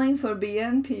 It's calling for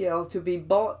BNPL to be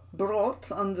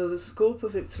brought under the scope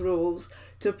of its rules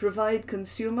to provide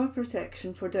consumer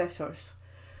protection for debtors.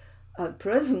 At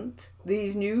present,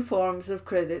 these new forms of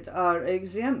credit are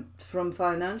exempt from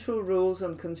financial rules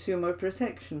on consumer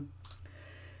protection.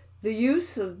 The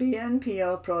use of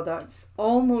BNPL products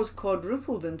almost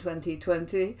quadrupled in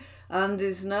 2020 and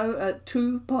is now at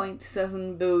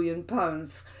 £2.7 billion,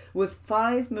 with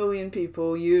 5 million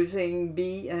people using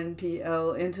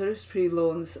BNPL interest-free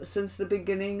loans since the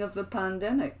beginning of the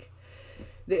pandemic.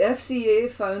 The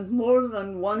FCA found more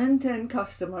than 1 in 10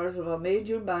 customers of a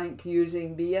major bank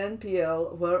using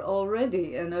BNPL were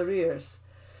already in arrears.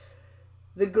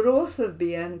 The growth of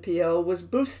BNPL was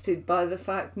boosted by the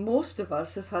fact most of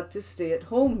us have had to stay at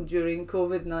home during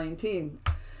COVID-19.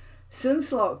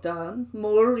 Since lockdown,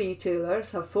 more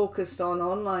retailers have focused on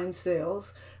online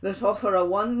sales that offer a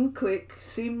one-click,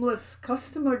 seamless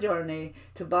customer journey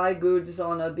to buy goods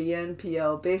on a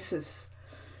BNPL basis.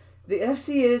 The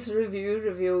FCA's review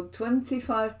revealed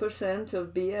 25%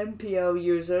 of BNPL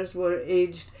users were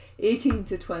aged 18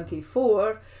 to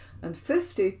 24 and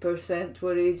 50%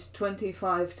 were aged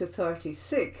 25 to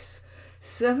 36.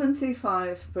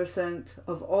 75%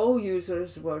 of all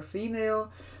users were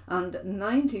female and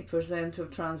 90% of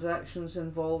transactions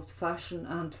involved fashion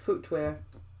and footwear.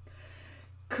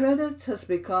 Credit has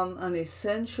become an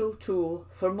essential tool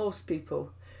for most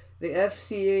people. The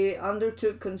FCA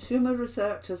undertook consumer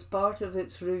research as part of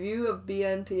its review of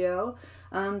BNPL,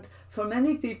 and for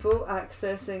many people,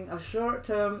 accessing a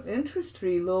short-term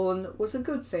interest-free loan was a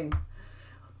good thing.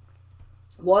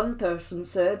 One person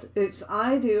said, "It's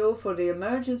ideal for the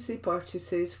emergency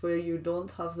purchases where you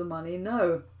don't have the money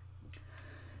now."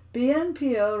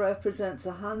 BNPL represents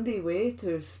a handy way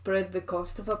to spread the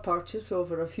cost of a purchase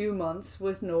over a few months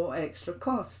with no extra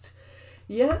cost.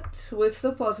 Yet, with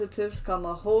the positives come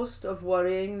a host of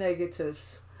worrying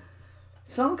negatives.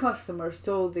 Some customers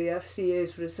told the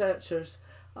FCA's researchers,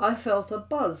 "I felt a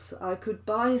buzz. I could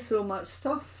buy so much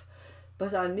stuff,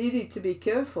 but I needed to be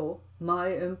careful. My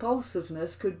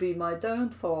impulsiveness could be my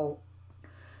downfall."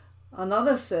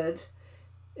 Another said,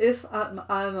 "If I'm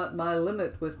at my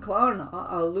limit with Klarna,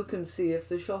 I'll look and see if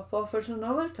the shop offers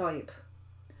another type."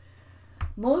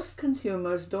 Most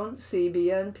consumers don't see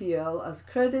BNPL as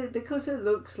credit because it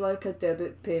looks like a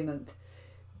debit payment.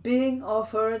 Being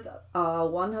offered a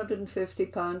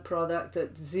 £150 product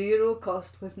at zero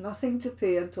cost with nothing to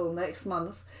pay until next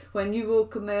month, when you will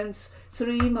commence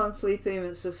 3 monthly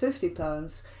payments of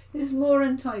 £50, is more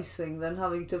enticing than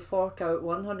having to fork out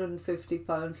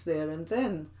 £150 there and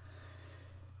then.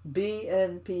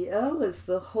 BNPL is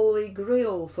the holy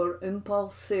grail for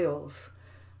impulse sales,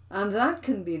 and that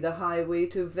can be the highway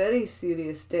to very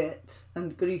serious debt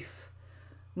and grief.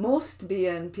 Most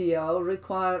BNPL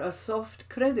require a soft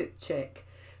credit check,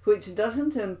 which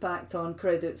doesn't impact on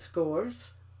credit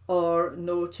scores, or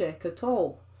no check at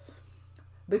all.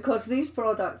 Because these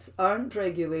products aren't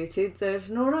regulated,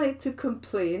 there's no right to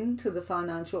complain to the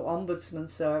Financial Ombudsman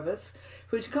Service,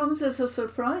 which comes as a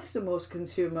surprise to most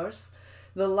consumers.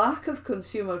 The lack of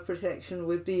consumer protection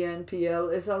with BNPL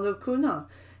is a lacuna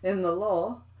in the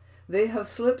law. They have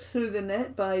slipped through the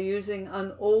net by using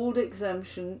an old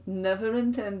exemption never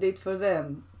intended for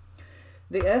them.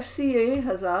 The FCA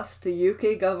has asked the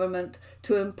UK government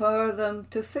to empower them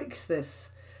to fix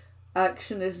this.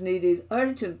 Action is needed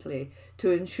urgently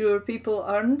to ensure people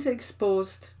aren't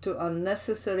exposed to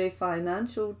unnecessary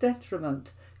financial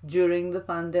detriment during the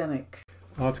pandemic.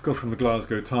 Article from the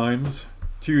Glasgow Times,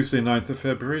 Tuesday 9th of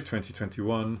February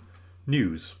 2021,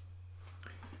 News.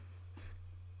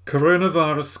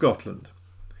 Coronavirus Scotland.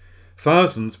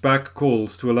 Thousands back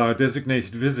calls to allow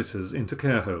designated visitors into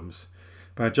care homes,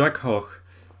 by Jack Hoch,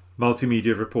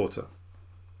 multimedia reporter.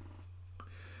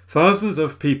 Thousands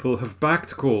of people have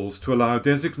backed calls to allow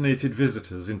designated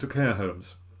visitors into care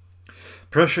homes.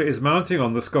 Pressure is mounting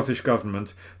on the Scottish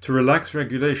Government to relax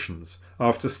regulations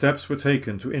after steps were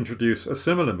taken to introduce a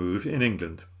similar move in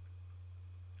England.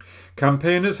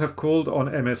 Campaigners have called on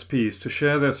MSPs to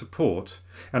share their support,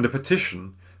 and a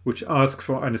petition, which asks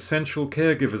for an essential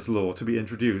caregivers law to be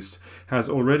introduced, has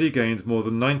already gained more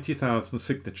than 90,000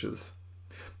 signatures.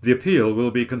 The appeal will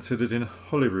be considered in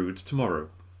Holyrood tomorrow.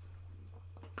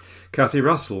 Cathy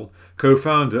Russell,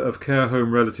 co-founder of Care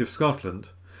Home Relative Scotland,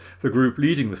 the group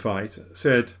leading the fight,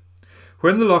 said,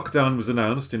 "When the lockdown was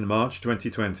announced in March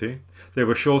 2020, there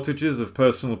were shortages of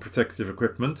personal protective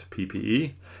equipment,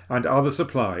 PPE, and other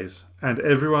supplies, and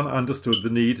everyone understood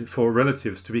the need for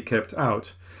relatives to be kept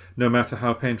out, no matter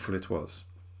how painful it was.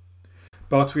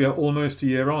 But we are almost a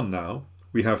year on now.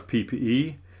 We have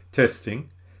PPE, testing,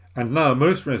 and now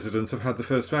most residents have had the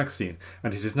first vaccine,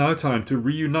 and it is now time to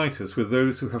reunite us with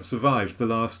those who have survived the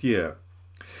last year.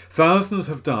 Thousands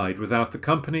have died without the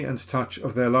company and touch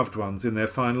of their loved ones in their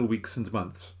final weeks and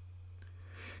months."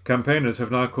 Campaigners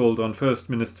have now called on First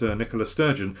Minister Nicola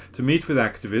Sturgeon to meet with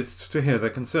activists to hear their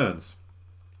concerns.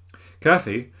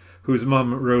 Cathy, whose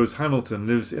mum Rose Hamilton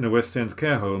lives in a West End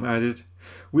care home, added,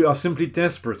 "We are simply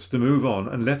desperate to move on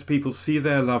and let people see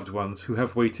their loved ones who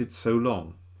have waited so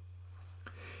long."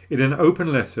 In an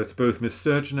open letter to both Miss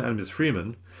Sturgeon and Miss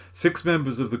Freeman, 6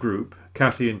 members of the group,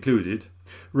 Cathy included,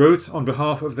 wrote on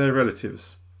behalf of their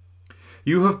relatives,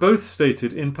 "You have both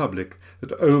stated in public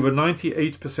that over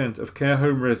 98% of care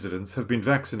home residents have been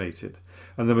vaccinated,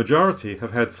 and the majority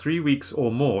have had 3 weeks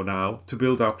or more now to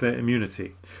build up their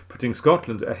immunity, putting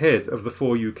Scotland ahead of the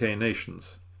 4 UK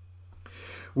nations.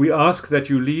 We ask that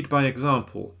you lead by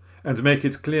example and make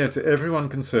it clear to everyone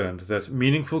concerned that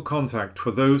meaningful contact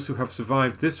for those who have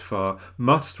survived this far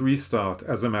must restart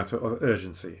as a matter of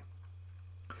urgency."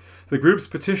 The group's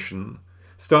petition,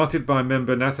 started by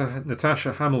member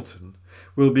Natasha Hamilton,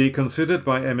 will be considered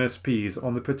by MSPs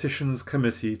on the Petitions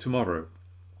Committee tomorrow.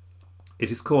 It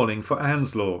is calling for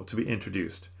Anne's Law to be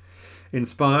introduced,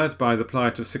 inspired by the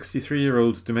plight of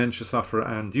 63-year-old dementia sufferer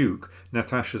Anne Duke,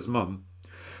 Natasha's mum,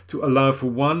 to allow for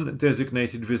 1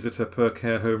 designated visitor per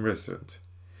care home resident.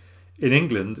 In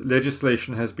England,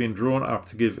 legislation has been drawn up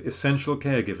to give essential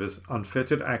caregivers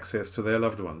unfettered access to their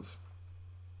loved ones.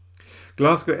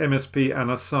 Glasgow MSP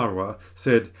Anna Sarwar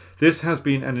said, "This has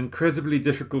been an incredibly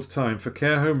difficult time for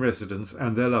care home residents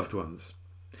and their loved ones.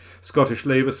 Scottish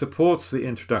Labour supports the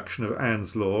introduction of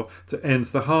Anne's Law to end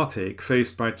the heartache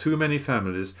faced by too many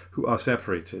families who are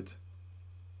separated.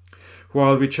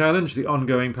 While we challenge the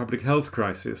ongoing public health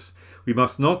crisis, we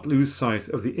must not lose sight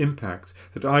of the impact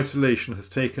that isolation has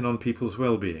taken on people's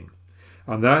well-being,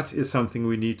 and that is something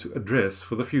we need to address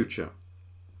for the future."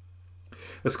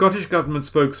 A Scottish Government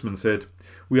spokesman said,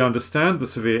 "We understand the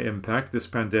severe impact this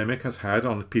pandemic has had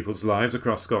on people's lives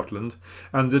across Scotland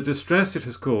and the distress it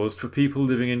has caused for people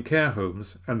living in care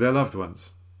homes and their loved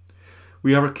ones.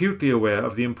 We are acutely aware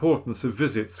of the importance of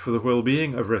visits for the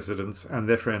well-being of residents and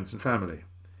their friends and family.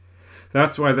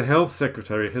 That's why the Health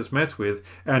Secretary has met with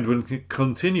and will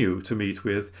continue to meet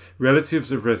with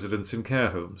relatives of residents in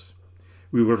care homes.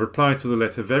 We will reply to the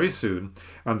letter very soon,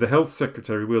 and the Health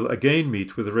Secretary will again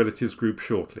meet with the relatives group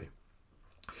shortly.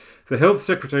 The Health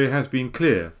Secretary has been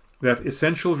clear that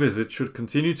essential visits should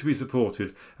continue to be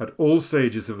supported at all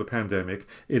stages of the pandemic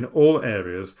in all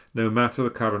areas, no matter the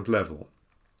current level.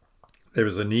 There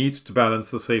is a need to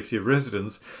balance the safety of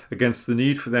residents against the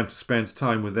need for them to spend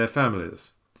time with their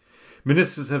families.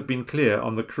 Ministers have been clear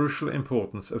on the crucial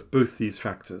importance of both these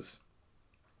factors.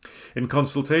 In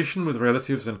consultation with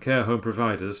relatives and care home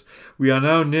providers, we are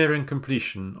now nearing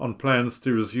completion on plans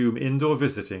to resume indoor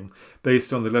visiting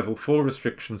based on the Level 4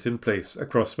 restrictions in place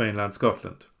across mainland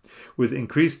Scotland, with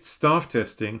increased staff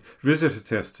testing, visitor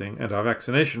testing and our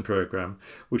vaccination programme,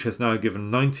 which has now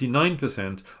given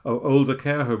 99% of older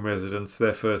care home residents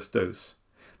their first dose.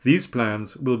 These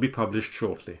plans will be published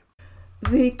shortly.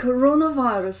 The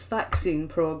coronavirus vaccine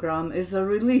programme is a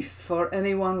relief for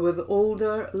anyone with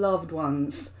older loved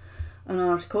ones. An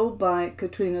article by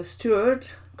Katrina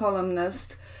Stewart,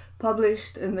 columnist,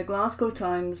 published in the Glasgow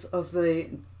Times of the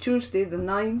Tuesday the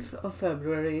 9th of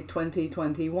February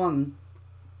 2021.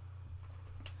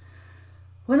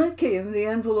 When it came, the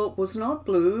envelope was not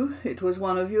blue, it was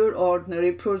one of your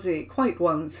ordinary prosaic white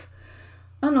ones.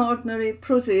 An ordinary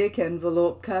prosaic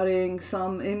envelope carrying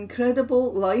some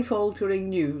incredible life-altering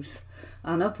news,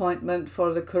 an appointment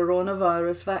for the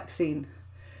coronavirus vaccine.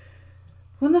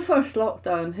 When the first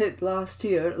lockdown hit last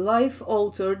year, life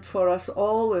altered for us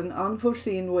all in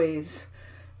unforeseen ways.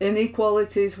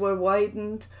 Inequalities were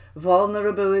widened,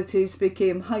 vulnerabilities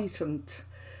became heightened.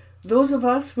 Those of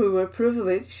us who were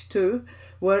privileged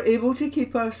were able to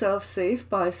keep ourselves safe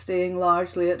by staying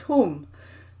largely at home,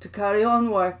 to carry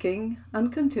on working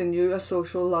and continue a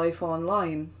social life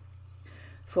online.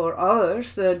 For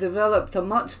others, there developed a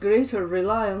much greater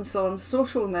reliance on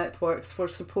social networks for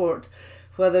support,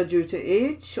 whether due to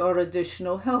age or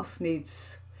additional health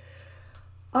needs.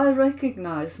 I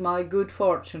recognise my good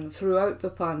fortune throughout the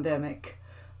pandemic.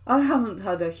 I haven't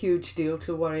had a huge deal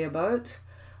to worry about.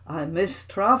 I miss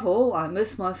travel, I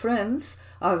miss my friends,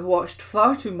 I've watched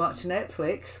far too much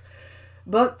Netflix,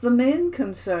 but the main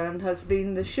concern has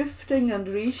been the shifting and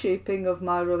reshaping of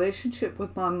my relationship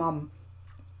with my mum.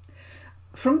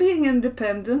 From being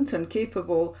independent and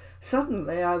capable,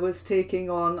 suddenly I was taking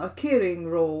on a caring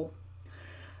role.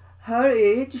 Her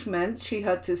age meant she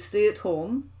had to stay at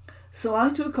home, so I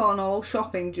took on all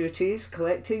shopping duties,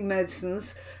 collecting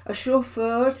medicines, a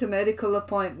chauffeur to medical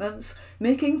appointments,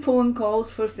 making phone calls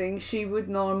for things she would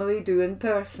normally do in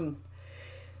person.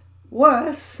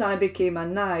 Worse, I became a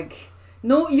nag.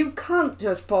 No, you can't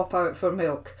just pop out for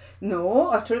milk.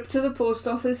 No, a trip to the post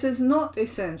office is not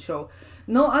essential.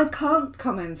 No, I can't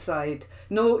come inside.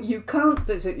 No, you can't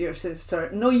visit your sister.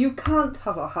 No, you can't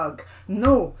have a hug.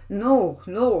 No, no,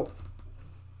 no.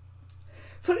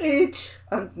 For age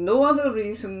and no other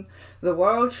reason, the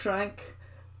world shrank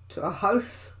to a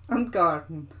house and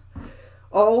garden.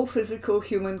 All physical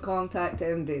human contact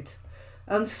ended.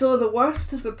 And so the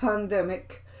worst of the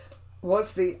pandemic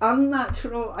was the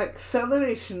unnatural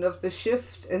acceleration of the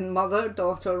shift in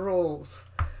mother-daughter roles.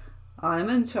 I'm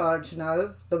in charge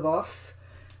now, the boss.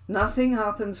 Nothing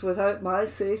happens without my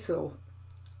say-so.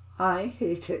 I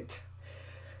hate it.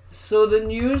 So the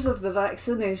news of the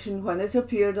vaccination when it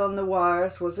appeared on the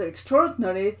wires was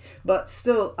extraordinary but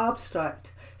still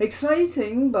abstract,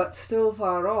 exciting but still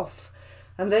far off.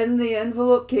 And then the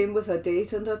envelope came with a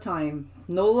date and a time,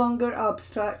 no longer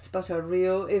abstract but a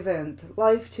real event,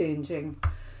 life-changing.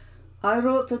 I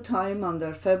wrote the time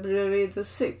under February the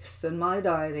 6th in my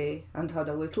diary and had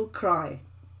a little cry.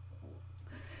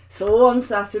 So on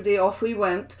Saturday off we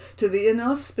went to the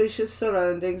inauspicious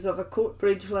surroundings of a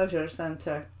Coatbridge leisure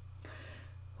centre.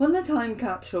 When the time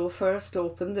capsule first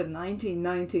opened in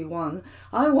 1991,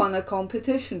 I won a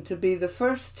competition to be the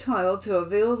first child to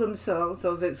avail themselves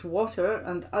of its water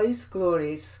and ice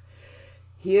glories.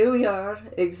 Here we are,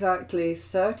 exactly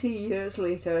 30 years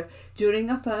later, during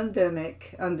a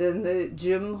pandemic and in the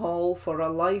gym hall for a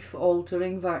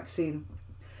life-altering vaccine.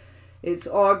 It's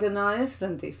organised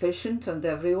and efficient and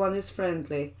everyone is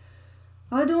friendly.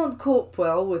 I don't cope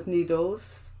well with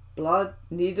needles, blood,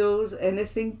 needles,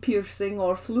 anything piercing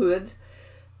or fluid.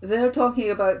 They're talking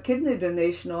about kidney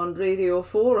donation on Radio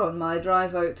 4 on my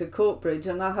drive out to Coatbridge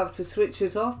and I have to switch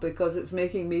it off because it's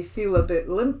making me feel a bit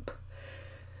limp.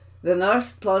 The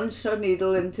nurse plunged her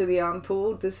needle into the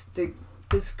ampoule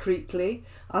discreetly,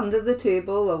 under the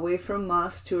table, away from Ma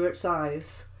Stewart's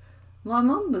eyes. My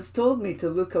mum has told me to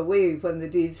look away when the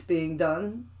deed's being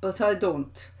done, but I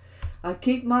don't. I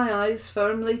keep my eyes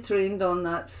firmly trained on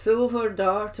that silver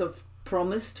dart of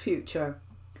promised future.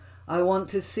 I want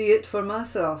to see it for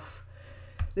myself.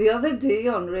 The other day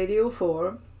on Radio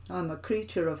 4, I'm a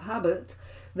creature of habit,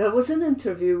 there was an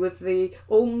interview with the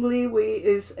Only Way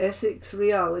is Essex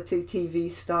reality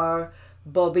TV star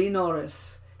Bobby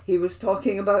Norris. He was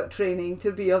talking about training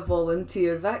to be a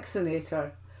volunteer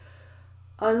vaccinator.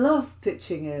 I love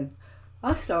pitching in.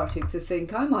 I started to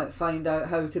think I might find out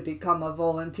how to become a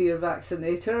volunteer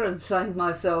vaccinator and sign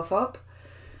myself up.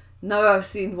 Now I've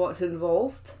seen what's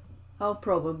involved, I'll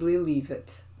probably leave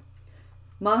it.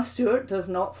 Ma Stewart does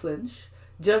not flinch.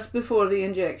 Just before the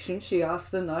injection, she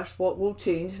asked the nurse what will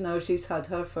change now she's had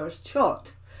her first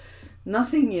shot.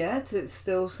 Nothing yet, it's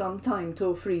still some time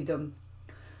till freedom.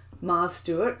 Ma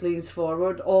Stewart leans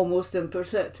forward almost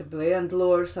imperceptibly and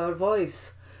lowers her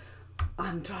voice.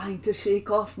 I'm trying to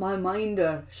shake off my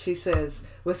minder, she says,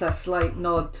 with a slight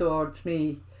nod towards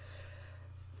me.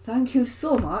 Thank you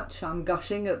so much, I'm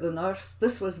gushing at the nurse.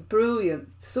 This was brilliant,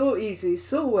 so easy,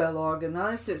 so well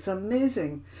organised, it's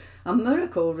amazing. A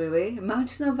miracle, really.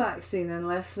 Imagine a vaccine in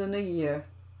less than a year.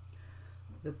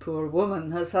 The poor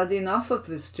woman has had enough of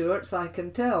the Stewarts, I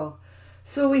can tell.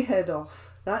 So we head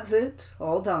off. That's it,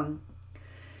 all done.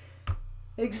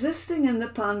 Existing in the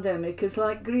pandemic is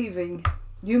like grieving.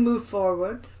 You move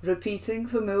forward, repeating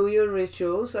familiar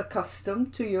rituals,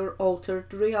 accustomed to your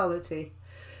altered reality.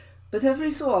 But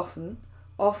every so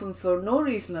often for no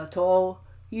reason at all,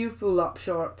 you pull up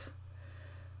short.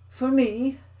 For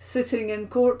me, sitting in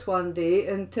court one day,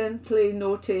 intently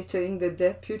notating the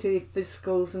deputy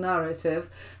fiscal's narrative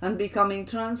and becoming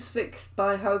transfixed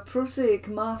by how prosaic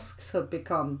masks have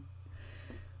become.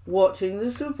 Watching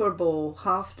the Super Bowl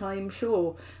half-time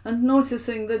show and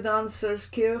noticing the dancers'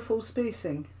 careful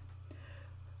spacing.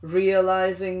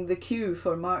 Realising the queue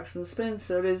for Marks and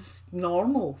Spencer is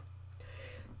normal.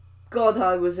 God,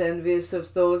 I was envious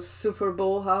of those Super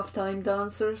Bowl half-time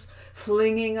dancers,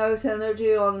 flinging out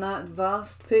energy on that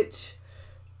vast pitch.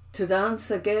 To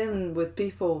dance again with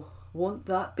people, won't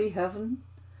that be heaven?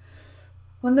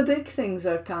 When the big things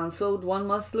are cancelled, one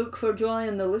must look for joy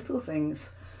in the little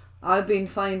things. I've been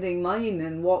finding mine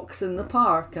in walks in the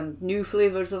park and new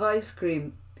flavours of ice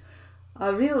cream. I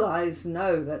realise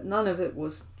now that none of it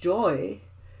was joy.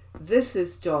 This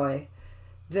is joy.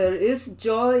 There is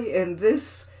joy in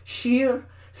this sheer,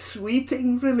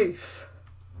 sweeping relief.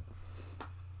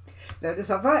 There is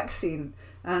a vaccine,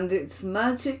 and its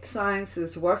magic science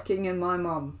is working in my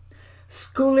mum,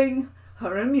 schooling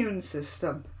her immune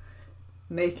system,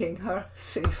 making her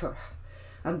safer.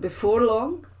 And before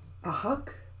long, a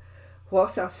hug.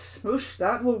 What a smoosh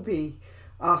that will be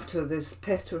after this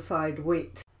petrified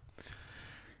wait.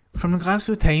 From the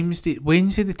Glasgow Times, date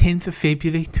Wednesday the 10th of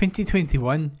February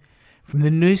 2021, from the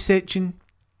news section,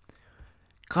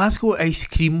 Glasgow Ice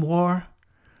Cream War,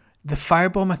 The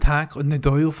Firebomb Attack on the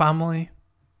Doyle Family,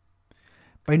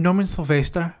 by Norman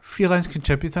Sylvester, freelance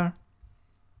contributor.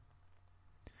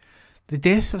 The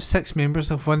deaths of 6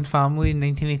 members of one family in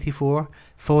 1984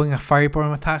 following a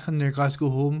firebomb attack on their Glasgow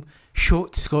home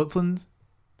shocked Scotland.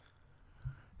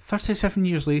 37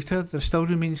 years later, there still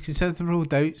remains considerable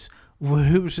doubts over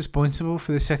who was responsible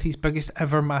for the city's biggest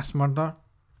ever mass murder.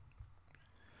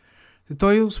 The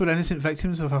Doyles were innocent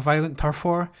victims of a violent turf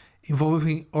war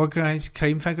involving organised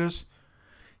crime figures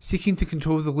seeking to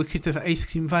control the lucrative ice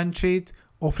cream van trade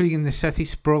operating in the city's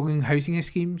sprawling housing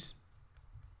schemes.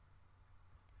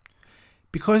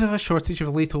 Because of a shortage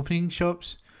of late opening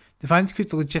shops, the vans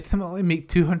could legitimately make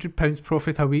 £200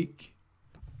 profit a week.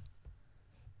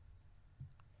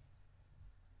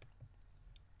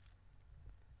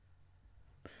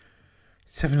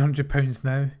 £700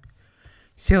 now,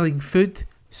 selling food,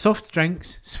 soft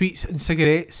drinks, sweets and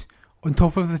cigarettes on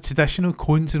top of the traditional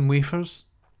cones and wafers.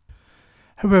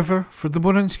 However, for the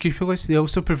more unscrupulous, they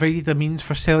also provided a means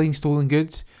for selling stolen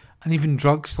goods and even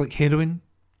drugs like heroin.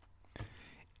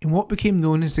 In what became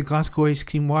known as the Glasgow Ice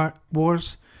Cream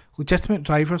Wars, legitimate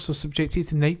drivers were subjected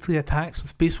to nightly attacks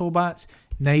with baseball bats,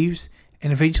 knives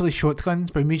and eventually shotguns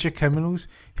by major criminals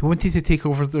who wanted to take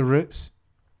over their routes.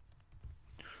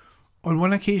 On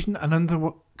one occasion, an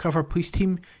undercover police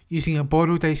team using a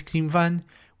borrowed ice cream van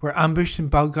were ambushed in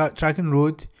Baldragon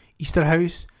Road,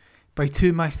 Easterhouse, by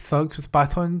 2 masked thugs with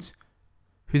batons,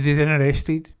 who they then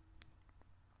arrested.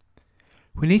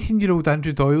 When 18-year-old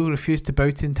Andrew Doyle refused to bow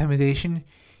to intimidation,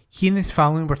 he and his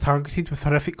family were targeted with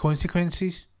horrific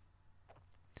consequences.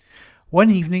 One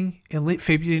evening, in late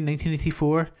February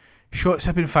 1984, shots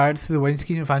had been fired through the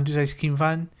windscreen of Andrew's ice cream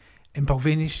van in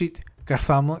Balvenie Street,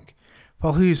 Garthamlock,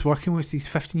 while he was working with his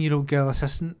 15-year-old girl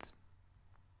assistant.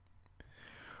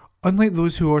 Unlike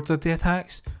those who ordered the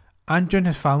attacks, Andrew and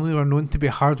his family were known to be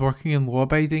hard-working and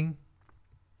law-abiding.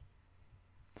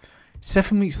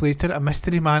 7 weeks later, a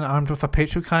mystery man armed with a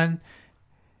petrol can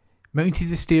mounted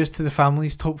the stairs to the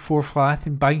family's top floor flat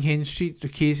in Banghen Street,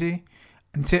 Ruchese,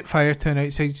 and set fire to an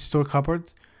outside store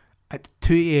cupboard at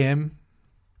 2 a.m.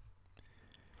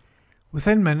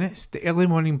 Within minutes, the early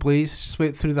morning blaze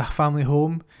swept through the family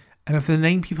home, and of the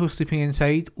 9 people sleeping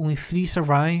inside, only 3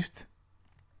 survived.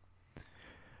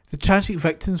 The tragic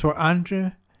victims were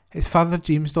Andrew, his father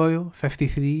James Doyle,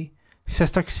 53,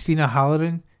 sister Christina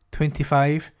Halloran,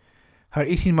 25, her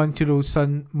 18-month-old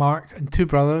son Mark, and 2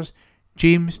 brothers,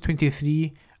 James,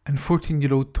 23, and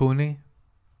 14-year-old Tony.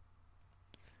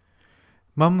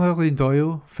 Mum Lillian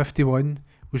Doyle, 51,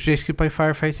 was rescued by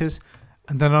firefighters,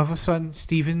 and another son,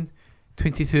 Stephen,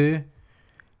 22,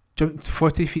 jumped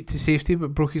 40 feet to safety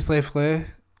but broke his left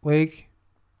leg.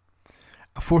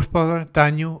 A 4th brother,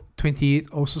 Daniel, 28,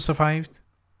 also survived.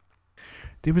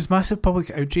 There was massive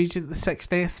public outrage at the 6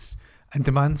 deaths and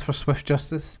demands for swift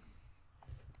justice.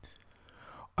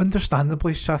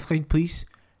 Understandably, Strathclyde Police,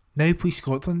 now Police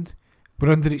Scotland, were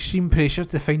under extreme pressure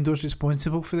to find those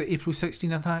responsible for the April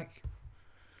 16 attack.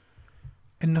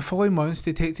 In the following months,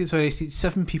 detectives arrested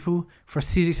 7 people for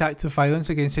serious acts of violence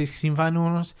against ice cream van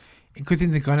owners,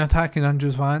 including the gun attack in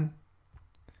Andrew's van.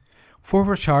 4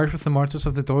 were charged with the murders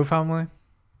of the Doyle family.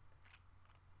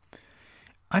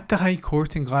 At the High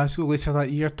Court in Glasgow later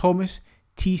that year, Thomas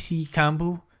T.C.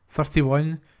 Campbell,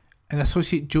 31, and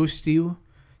associate Joe Steele,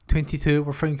 22,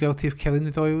 were found guilty of killing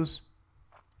the Doyles.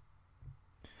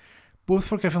 Both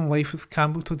were given life, with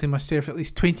Campbell told they must serve at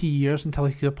least 20 years until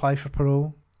he could apply for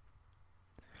parole.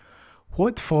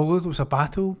 What followed was a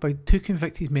battle by 2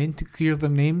 convicted men to clear their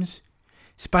names,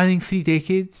 spanning 3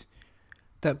 decades,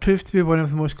 that proved to be one of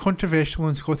the most controversial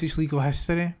in Scottish legal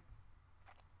history.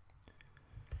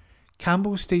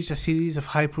 Campbell staged a series of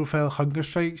high-profile hunger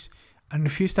strikes and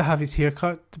refused to have his hair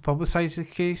cut to publicise the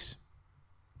case.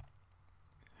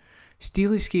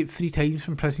 Steele escaped 3 times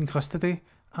from prison custody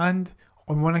and,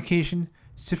 on one occasion,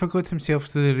 superglued himself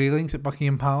to the railings at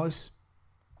Buckingham Palace.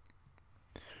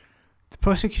 The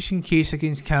prosecution case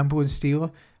against Campbell and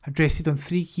Steele had rested on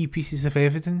 3 key pieces of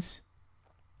evidence.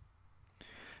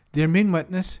 Their main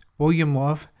witness, William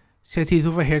Love, said he had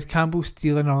overheard Campbell,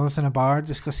 Steele and others in a bar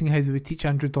discussing how they would teach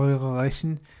Andrew Doyle a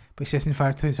lesson by setting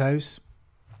fire to his house.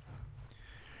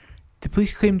 The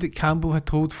police claimed that Campbell had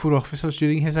told 4 officers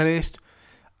during his arrest,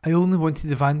 "I only wanted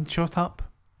the van shot up."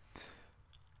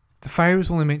 The fire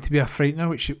was only meant to be a frightener,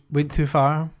 which went too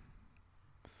far.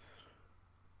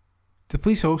 The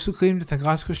police also claimed that a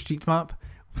Glasgow street map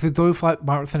with the Doyle flat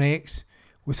marked with an X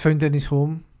was found in his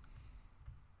home.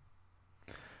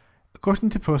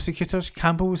 According to prosecutors,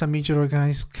 Campbell was a major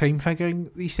organised crime figure in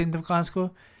the East End of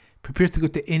Glasgow, prepared to go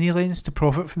to any lengths to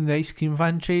profit from the ice cream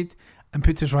van trade and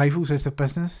put his rivals out of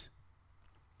business.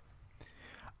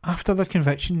 After their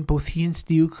conviction, both he and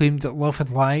Steele claimed that Love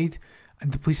had lied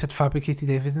and the police had fabricated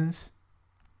evidence.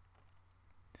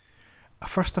 A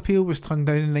first appeal was turned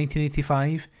down in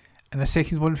 1985 and a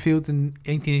second one failed in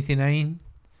 1989.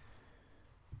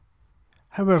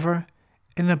 However,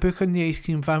 in a book on the ice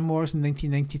cream van wars in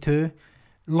 1992,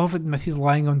 Love admitted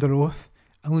lying under oath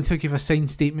and later gave a signed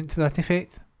statement to that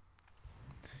effect.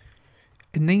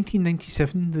 In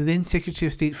 1997, the then Secretary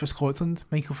of State for Scotland,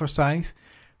 Michael Forsyth,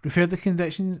 referred the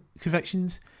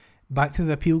convictions back to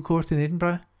the appeal court in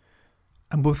Edinburgh,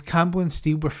 and both Campbell and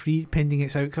Steele were freed pending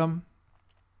its outcome.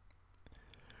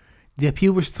 The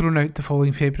appeal was thrown out the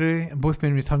following February and both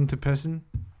men returned to prison.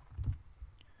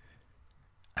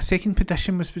 A second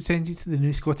petition was presented to the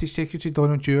new Scottish Secretary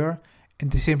Donald Dewar in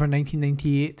December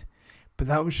 1998, but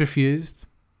that was refused.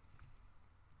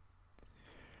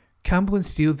 Campbell and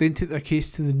Steele then took their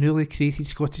case to the newly created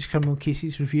Scottish Criminal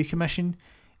Cases Review Commission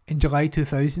in July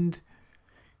 2000,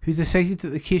 who decided that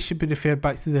the case should be referred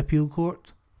back to the appeal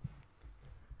court.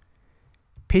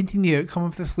 Pending the outcome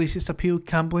of this latest appeal,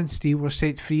 Campbell and Steele were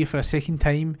set free for a second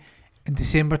time in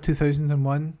December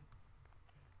 2001.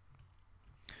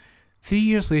 3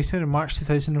 years later, in March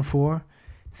 2004,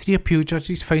 3 appeal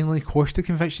judges finally quashed the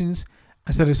convictions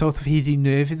as a result of hearing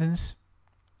new evidence.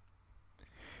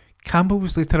 Campbell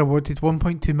was later awarded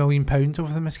 £1.2 million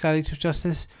over the miscarriage of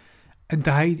justice and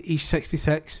died, aged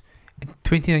 66, in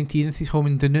 2019 at his home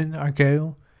in Dunoon,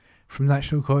 Argyll, from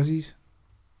natural causes.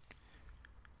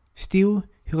 Steele,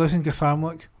 who lives in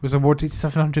Garthamlock, was awarded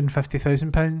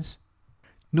 £750,000.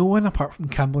 No one apart from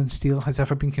Campbell and Steele has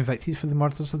ever been convicted for the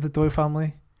murders of the Doyle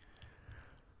family.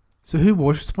 So who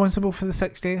was responsible for the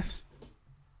 6 deaths?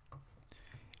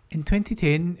 In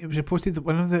 2010, it was reported that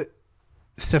one of the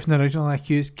 7 originally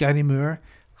accused, Gary Moore,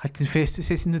 had confessed to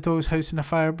setting the Doyle's house on a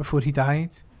fire before he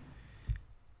died.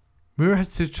 Moore had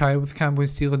stood trial with Campbell and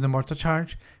Steele on the murder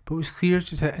charge, but was cleared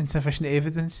due to insufficient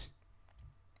evidence.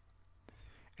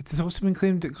 It has also been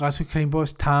claimed that Glasgow crime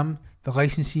boss Tam, the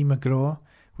licensee McGraw,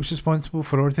 was responsible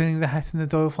for ordering the hit in the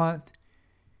Doyle flat.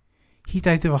 He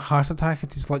died of a heart attack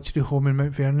at his luxury home in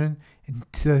Mount Vernon in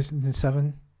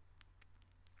 2007.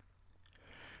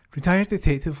 Retired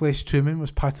detective Les Truman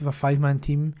was part of a 5-man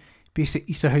team based at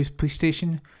Easterhouse Police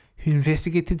Station who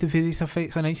investigated the various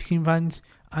effects on ice cream vans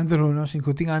and their owners,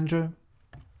 including Andrew.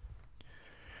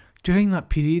 During that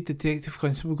period, the detective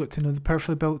constable got to know the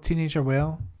powerfully built teenager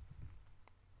well.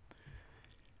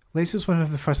 Les was one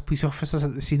of the first police officers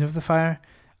at the scene of the fire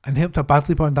and helped a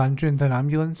badly burned Andrew into an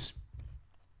ambulance.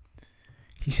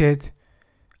 He said,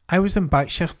 "I was in back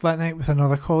shift that night with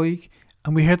another colleague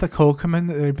and we heard a call come in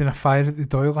that there had been a fire at the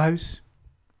Doyle house.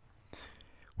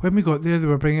 When we got there, they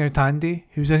were bringing out Andy,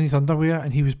 who was in his underwear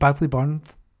and he was badly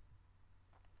burned.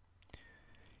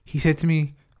 He said to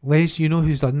me, 'Les, you know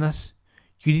who's done this.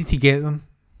 You need to get them.'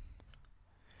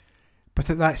 But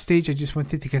at that stage, I just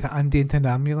wanted to get Andy into an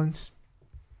ambulance.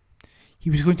 He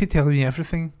was going to tell me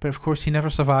everything, but of course he never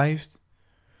survived.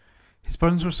 His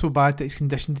burns were so bad that his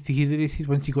condition deteriorated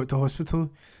once he got to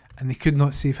hospital, and they could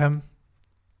not save him.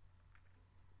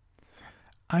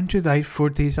 Andrew died 4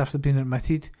 days after being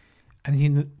admitted, and he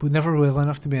was never well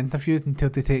enough to be interviewed and tell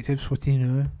detectives what he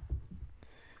knew."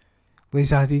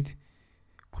 Les added,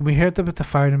 "When we heard about the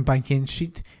fire in Bank End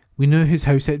Street, we knew whose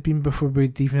house it had been before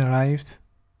we'd even arrived."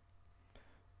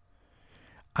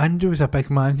 Andrew was a big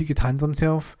man who could handle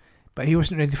himself, but he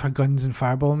wasn't ready for guns and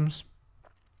firebombs.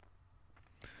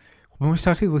 When we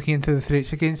started looking into the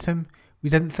threats against him, we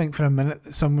didn't think for a minute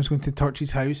that someone was going to torch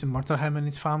his house and murder him and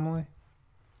his family.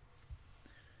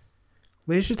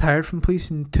 Les retired from police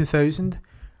in 2000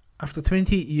 after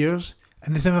 28 years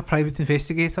and is now a private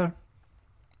investigator.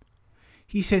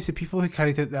 He says the people who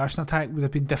carried out the arson attack would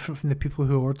have been different from the people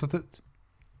who ordered it.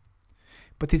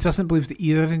 But he doesn't believe that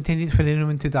either intended for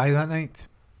anyone to die that night.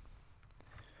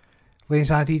 Les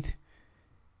added,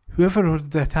 "Whoever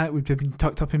ordered the attack would have been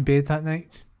tucked up in bed that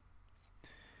night.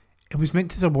 It was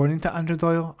meant as a warning to Andrew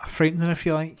Doyle, a frightener if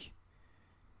you like.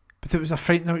 But it was a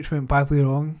frightener which went badly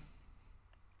wrong."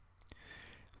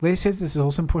 Les said this is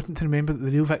also important to remember that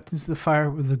the real victims of the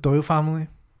fire were the Doyle family.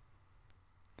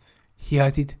 He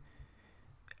added,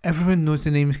 "Everyone knows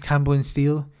the names Campbell and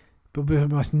Steele, but we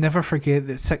must never forget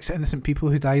that 6 innocent people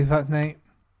who died that night."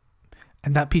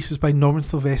 And that piece was by Norman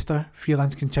Sylvester,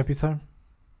 freelance contributor.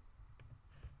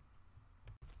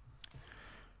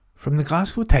 From the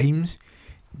Glasgow Times,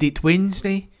 date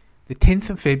Wednesday, the 10th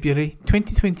of February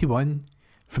 2021,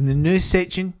 from the news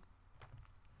section.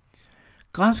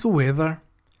 Glasgow weather.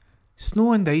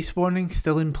 Snow and ice warning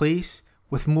still in place,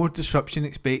 with more disruption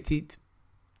expected.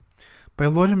 By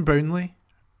Lauren Brownlee,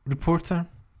 reporter.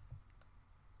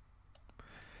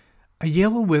 A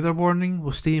yellow weather warning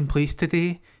will stay in place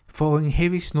today following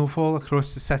heavy snowfall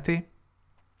across the city.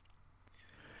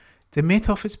 The Met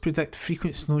Office predict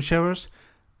frequent snow showers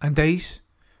and ice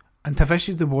and have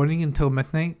issued the warning until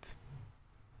midnight.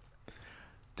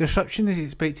 Disruption is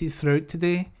expected throughout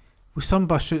today, with some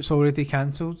bus routes already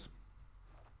cancelled.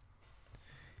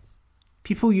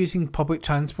 People using public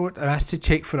transport are asked to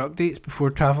check for updates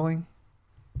before travelling.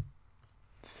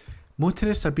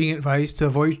 Motorists are being advised to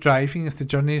avoid driving if the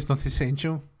journey is not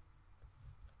essential.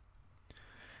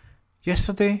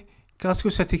 Yesterday, Glasgow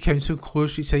City Council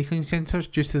closed recycling centres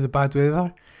due to the bad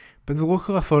weather, but the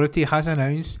local authority has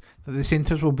announced that the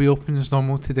centres will be open as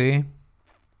normal today.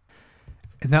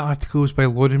 And that article is by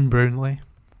Lauren Brownlee.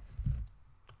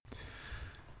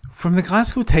 From the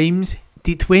Glasgow Times,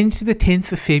 date Wednesday the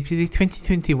 10th of February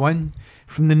 2021,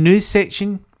 from the news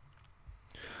section,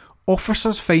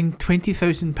 officers fined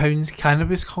 £20,000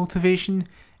 cannabis cultivation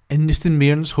in Newton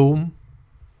Mearns home,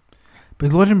 by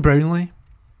Lauren Brownlee.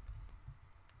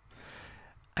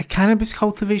 A cannabis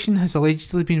cultivation has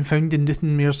allegedly been found in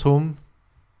Newton Mearns home.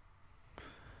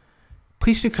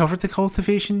 Police recovered the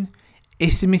cultivation,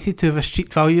 estimated to have a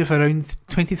street value of around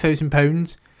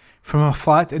 £20,000, from a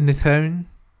flat in the town.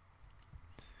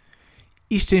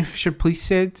 East Renfrewshire Police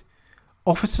said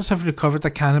officers have recovered a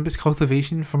cannabis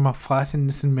cultivation from a flat in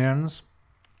Newton Mearns.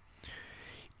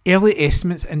 Early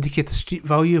estimates indicate a street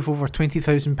value of over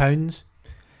 £20,000.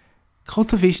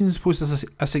 Cultivations pose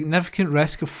a significant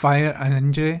risk of fire and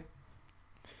injury.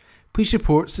 Police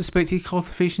report suspected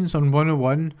cultivations on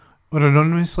 101 or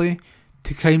anonymously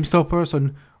to Crime Stoppers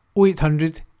on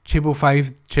 0800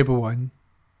 555 111.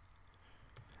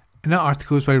 And that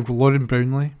article is by Lauren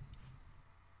Brownlee.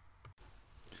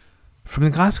 From the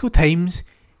Glasgow Times,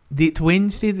 date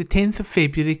Wednesday the 10th of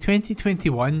February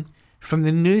 2021, from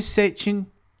the news section,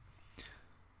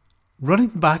 running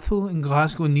battle in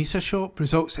Glasgow Nisa shop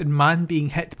results in man being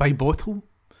hit by bottle.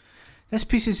 This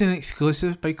piece is an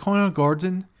exclusive by Connor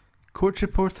Gordon, court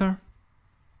reporter.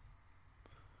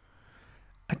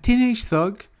 A teenage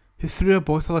thug who threw a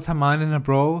bottle at a man in a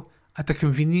brawl at a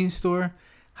convenience store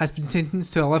has been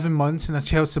sentenced to 11 months in a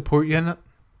child support unit.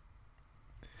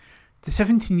 The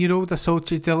 17-year-old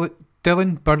assaulted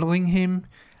Dylan Burlingham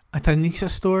at a Nisa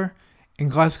store in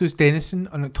Glasgow's Denison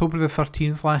on October the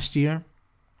 13th last year.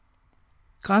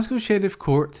 Glasgow Sheriff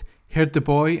Court heard the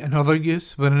boy and other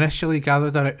youths were initially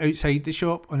gathered outside the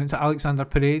shop on its Alexander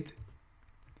Parade.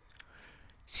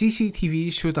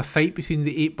 CCTV showed a fight between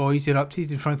the 8 boys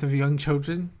erupted in front of young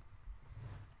children.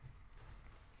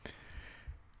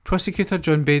 Prosecutor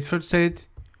John Bedford said,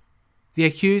 "The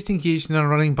accused engaged in a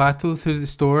running battle through the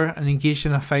store and engaged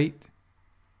in a fight.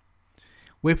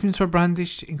 Weapons were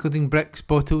brandished, including bricks,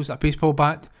 bottles, a baseball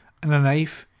bat and a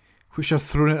knife, which are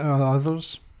thrown at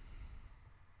others.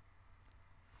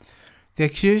 The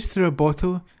accused threw a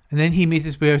bottle and then he made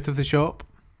his way out of the shop.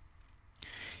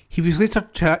 He was later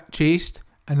chased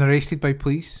and arrested by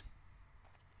police.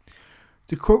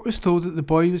 The court was told that the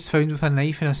boy was found with a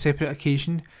knife on a separate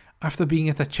occasion after being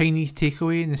at a Chinese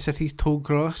takeaway in the city's Toll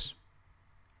Cross.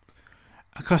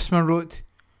 A customer wrote,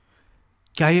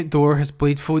 'Guy at door has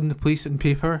blade phoned the police on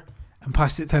paper and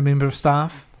passed it to a member of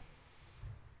staff.'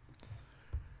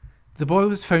 The boy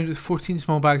was found with 14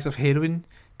 small bags of heroin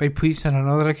by police on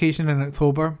another occasion in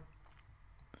October.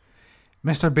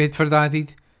 Mr. Bedford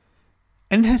added,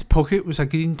 'In his pocket was a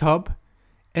green tub.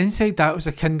 Inside that was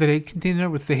a Kinder Egg container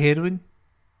with the heroin.'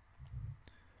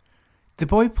 The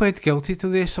boy pled guilty to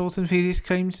the assault and various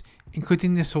crimes,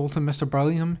 including the assault on Mr.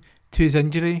 Burlingham, to his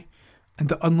injury, and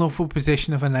the unlawful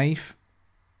possession of a knife.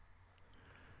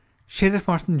 Sheriff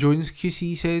Martin Jones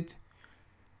QC said,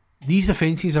 'These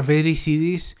offences are very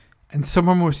serious, and some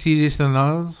are more serious than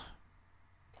others.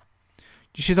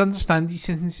 You should understand these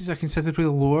sentences are considerably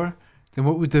lower than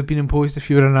what would have been imposed if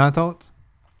you were an adult.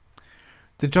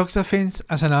 The drugs offence,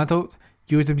 as an adult,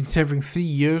 you would have been serving 3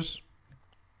 years.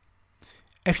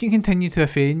 If you continue to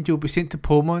offend, you will be sent to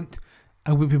Polmont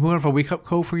and will be more of a wake-up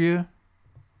call for you.'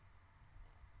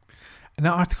 And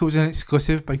that article was an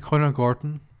exclusive by Connor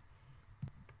Gordon.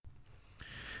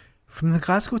 From the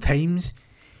Glasgow Times,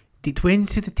 date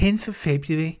Wednesday the 10th of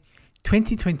February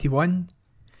 2021,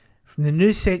 from the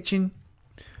news section,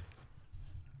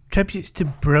 tributes to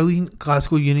brilliant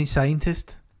Glasgow Uni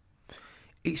scientist.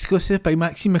 Exclusive by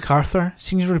Maxine MacArthur,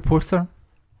 senior reporter.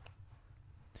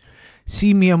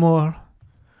 "Si mi amor."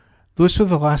 Those were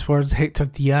the last words Hector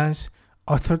Diaz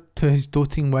uttered to his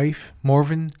doting wife,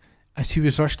 Morvan, as he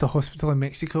was rushed to hospital in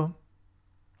Mexico.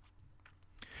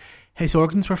 His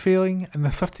organs were failing and the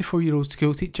 34-year-old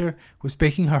schoolteacher was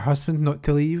begging her husband not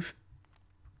to leave.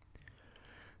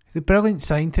 The brilliant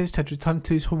scientist had returned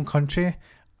to his home country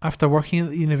after working at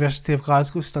the University of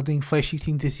Glasgow studying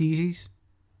flesh-eating diseases.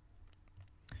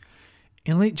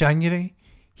 In late January,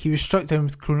 he was struck down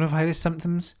with coronavirus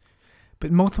symptoms,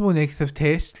 but multiple negative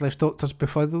tests left doctors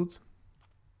befuddled.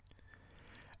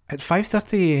 At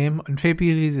 5:30am on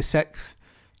February the 6th,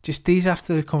 just days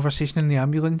after the conversation in the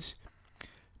ambulance,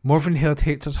 Morven held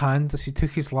Hector's hand as he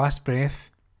took his last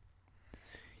breath.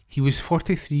 He was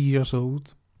 43 years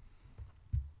old.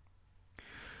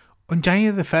 On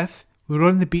January the 5th, we were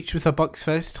on the beach with a Bucks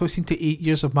Fizz toasting to 8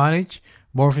 years of marriage,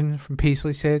 Morven from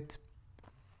Paisley said.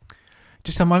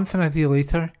 Just a month and a day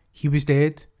later, he was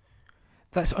dead.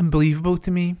 That's unbelievable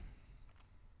to me.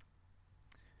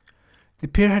 The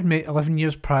pair had met 11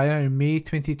 years prior in May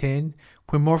 2010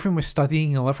 when Morven was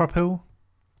studying in Liverpool.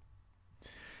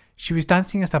 She was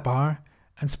dancing at a bar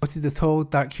and spotted the tall,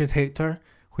 dark-haired Hector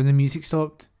when the music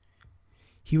stopped.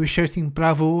 He was shouting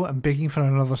bravo and begging for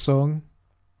another song.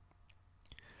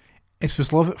 It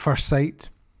was love at first sight.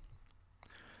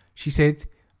 She said,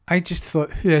 I just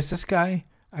thought, who is this guy?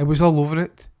 I was all over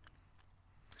it.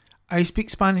 I speak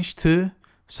Spanish too,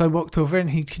 so I walked over and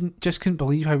he just couldn't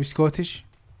believe I was Scottish.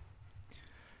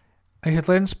 I had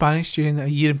learned Spanish during a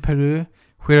year in Peru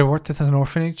where I worked at an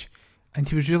orphanage, and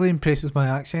he was really impressed with my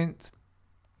accent.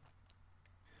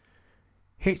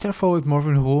 Hector followed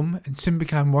Morven home and soon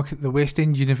began work at the West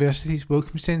End University's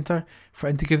Wellcome Centre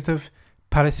for Integrative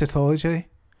Parasitology,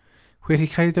 where he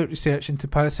carried out research into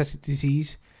parasitic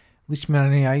disease,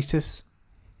 leishmaniasis.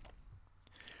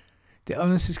 The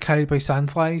illness is carried by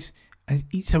sandflies and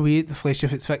eats away at the flesh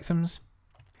of its victims.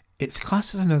 It's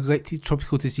classed as a neglected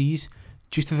tropical disease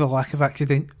due to the lack of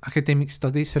academic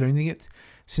studies surrounding it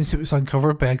since it was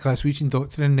uncovered by a Glaswegian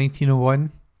doctor in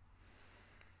 1901.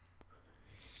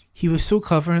 He was so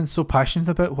clever and so passionate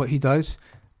about what he does,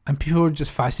 and people were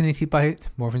just fascinated by it,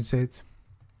 Morven said.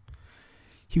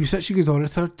 He was such a good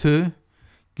orator too.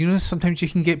 You know, sometimes you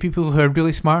can get people who are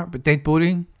really smart but dead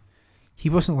boring. He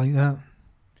wasn't like that.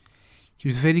 He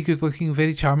was very good looking,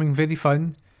 very charming, very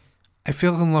fun. I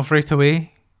fell in love right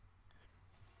away.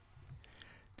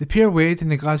 The pair wed in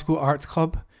the Glasgow Art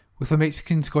Club with a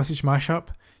Mexican-Scottish mashup,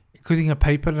 including a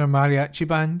piper and a mariachi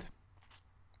band.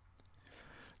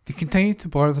 They continued to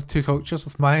blur the two cultures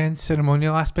with Mayan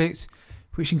ceremonial aspects,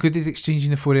 which included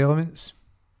exchanging the four elements.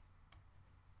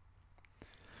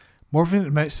 Morven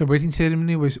admits their wedding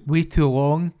ceremony was way too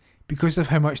long because of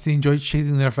how much they enjoyed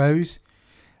sharing their vows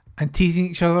and teasing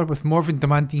each other, with Morven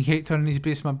demanding Hector and his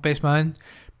best man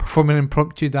perform an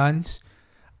impromptu dance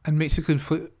and Mexican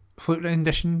flute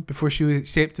rendition before she would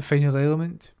accept the final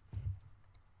element.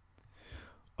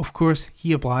 Of course,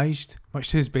 he obliged, much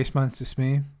to his best man's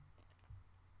dismay.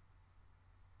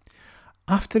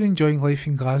 After enjoying life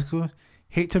in Glasgow,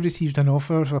 Hector received an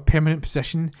offer of a permanent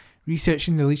position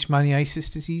researching the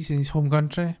leishmaniasis disease in his home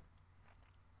country.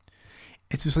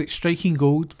 It was like striking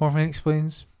gold, Morven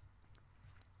explains.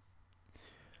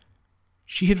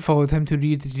 She had followed him to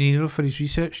Rio de Janeiro for his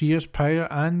research years prior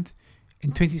and,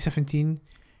 in 2017,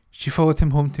 she followed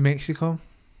him home to Mexico.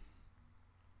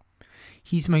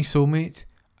 He's my soulmate.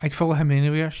 I'd follow him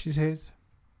anywhere, she said.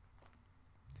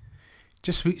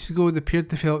 Just weeks ago, the pair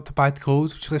developed a bad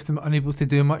cold which left them unable to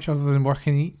do much other than work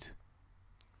and eat.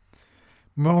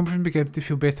 Morven began to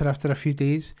feel better after a few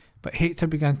days, but Hector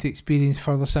began to experience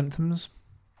further symptoms.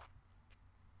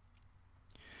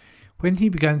 When he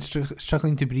began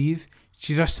struggling to breathe,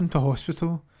 she rushed him to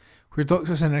hospital, where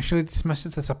doctors initially dismissed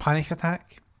it as a panic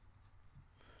attack.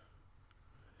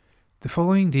 The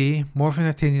following day, Morven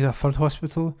attended a third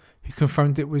hospital who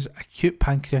confirmed it was acute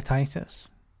pancreatitis.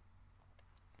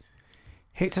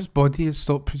 Hector's body had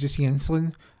stopped producing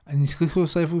insulin and his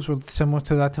glucose levels were similar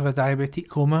to that of a diabetic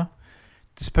coma,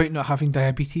 despite not having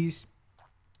diabetes.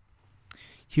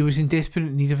 He was in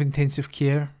desperate need of intensive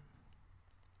care.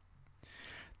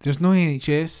 There's no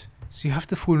NHS, so you have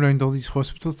to phone around all these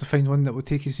hospitals to find one that will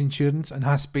take his insurance and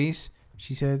has space,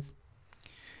 she said.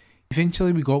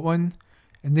 Eventually we got one,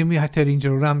 and then we had to arrange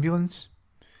our own ambulance.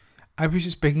 I was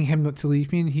just begging him not to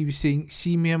leave me, and he was saying,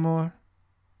 see me more.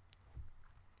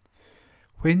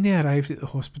 When they arrived at the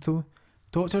hospital,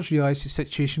 doctors realised his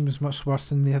situation was much worse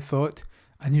than they had thought,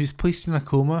 and he was placed in a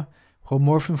coma while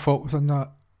Morven fought with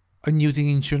unyielding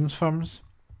insurance firms.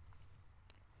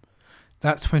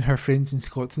 That's when her friends in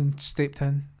Scotland stepped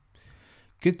in.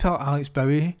 Good pal Alex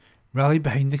Bowie rallied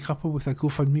behind the couple with a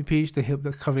GoFundMe page to help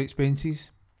them cover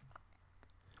expenses.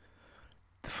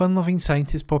 The fun-loving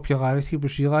scientist's popularity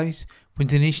was realised when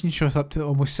donations shot up to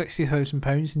almost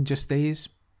 £60,000 in just days.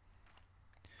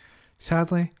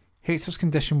 Sadly, Hector's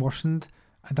condition worsened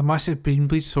and a massive brain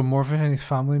bleed saw Morven and his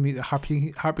family make the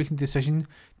heartbreaking decision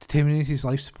to terminate his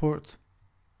life support.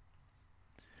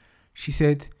 She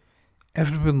said,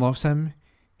 "Everyone loves him.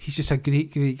 He's just a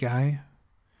great, great guy.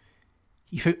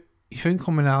 He found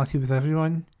commonality with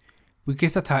everyone. We'd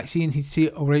get a taxi and he'd say,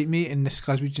 'All right, mate,' in this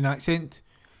Glaswegian accent.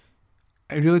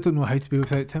 I really don't know how to be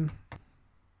without him."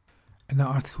 And that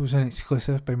article was an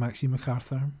exclusive by Maxine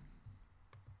MacArthur.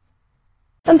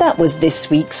 And that was this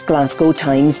week's Glasgow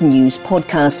Times news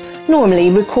podcast,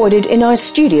 normally recorded in our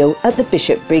studio at the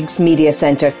Bishopbriggs Media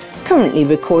Centre, currently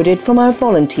recorded from our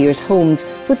volunteers' homes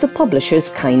with the publisher's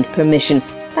kind permission.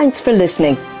 Thanks for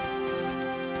listening.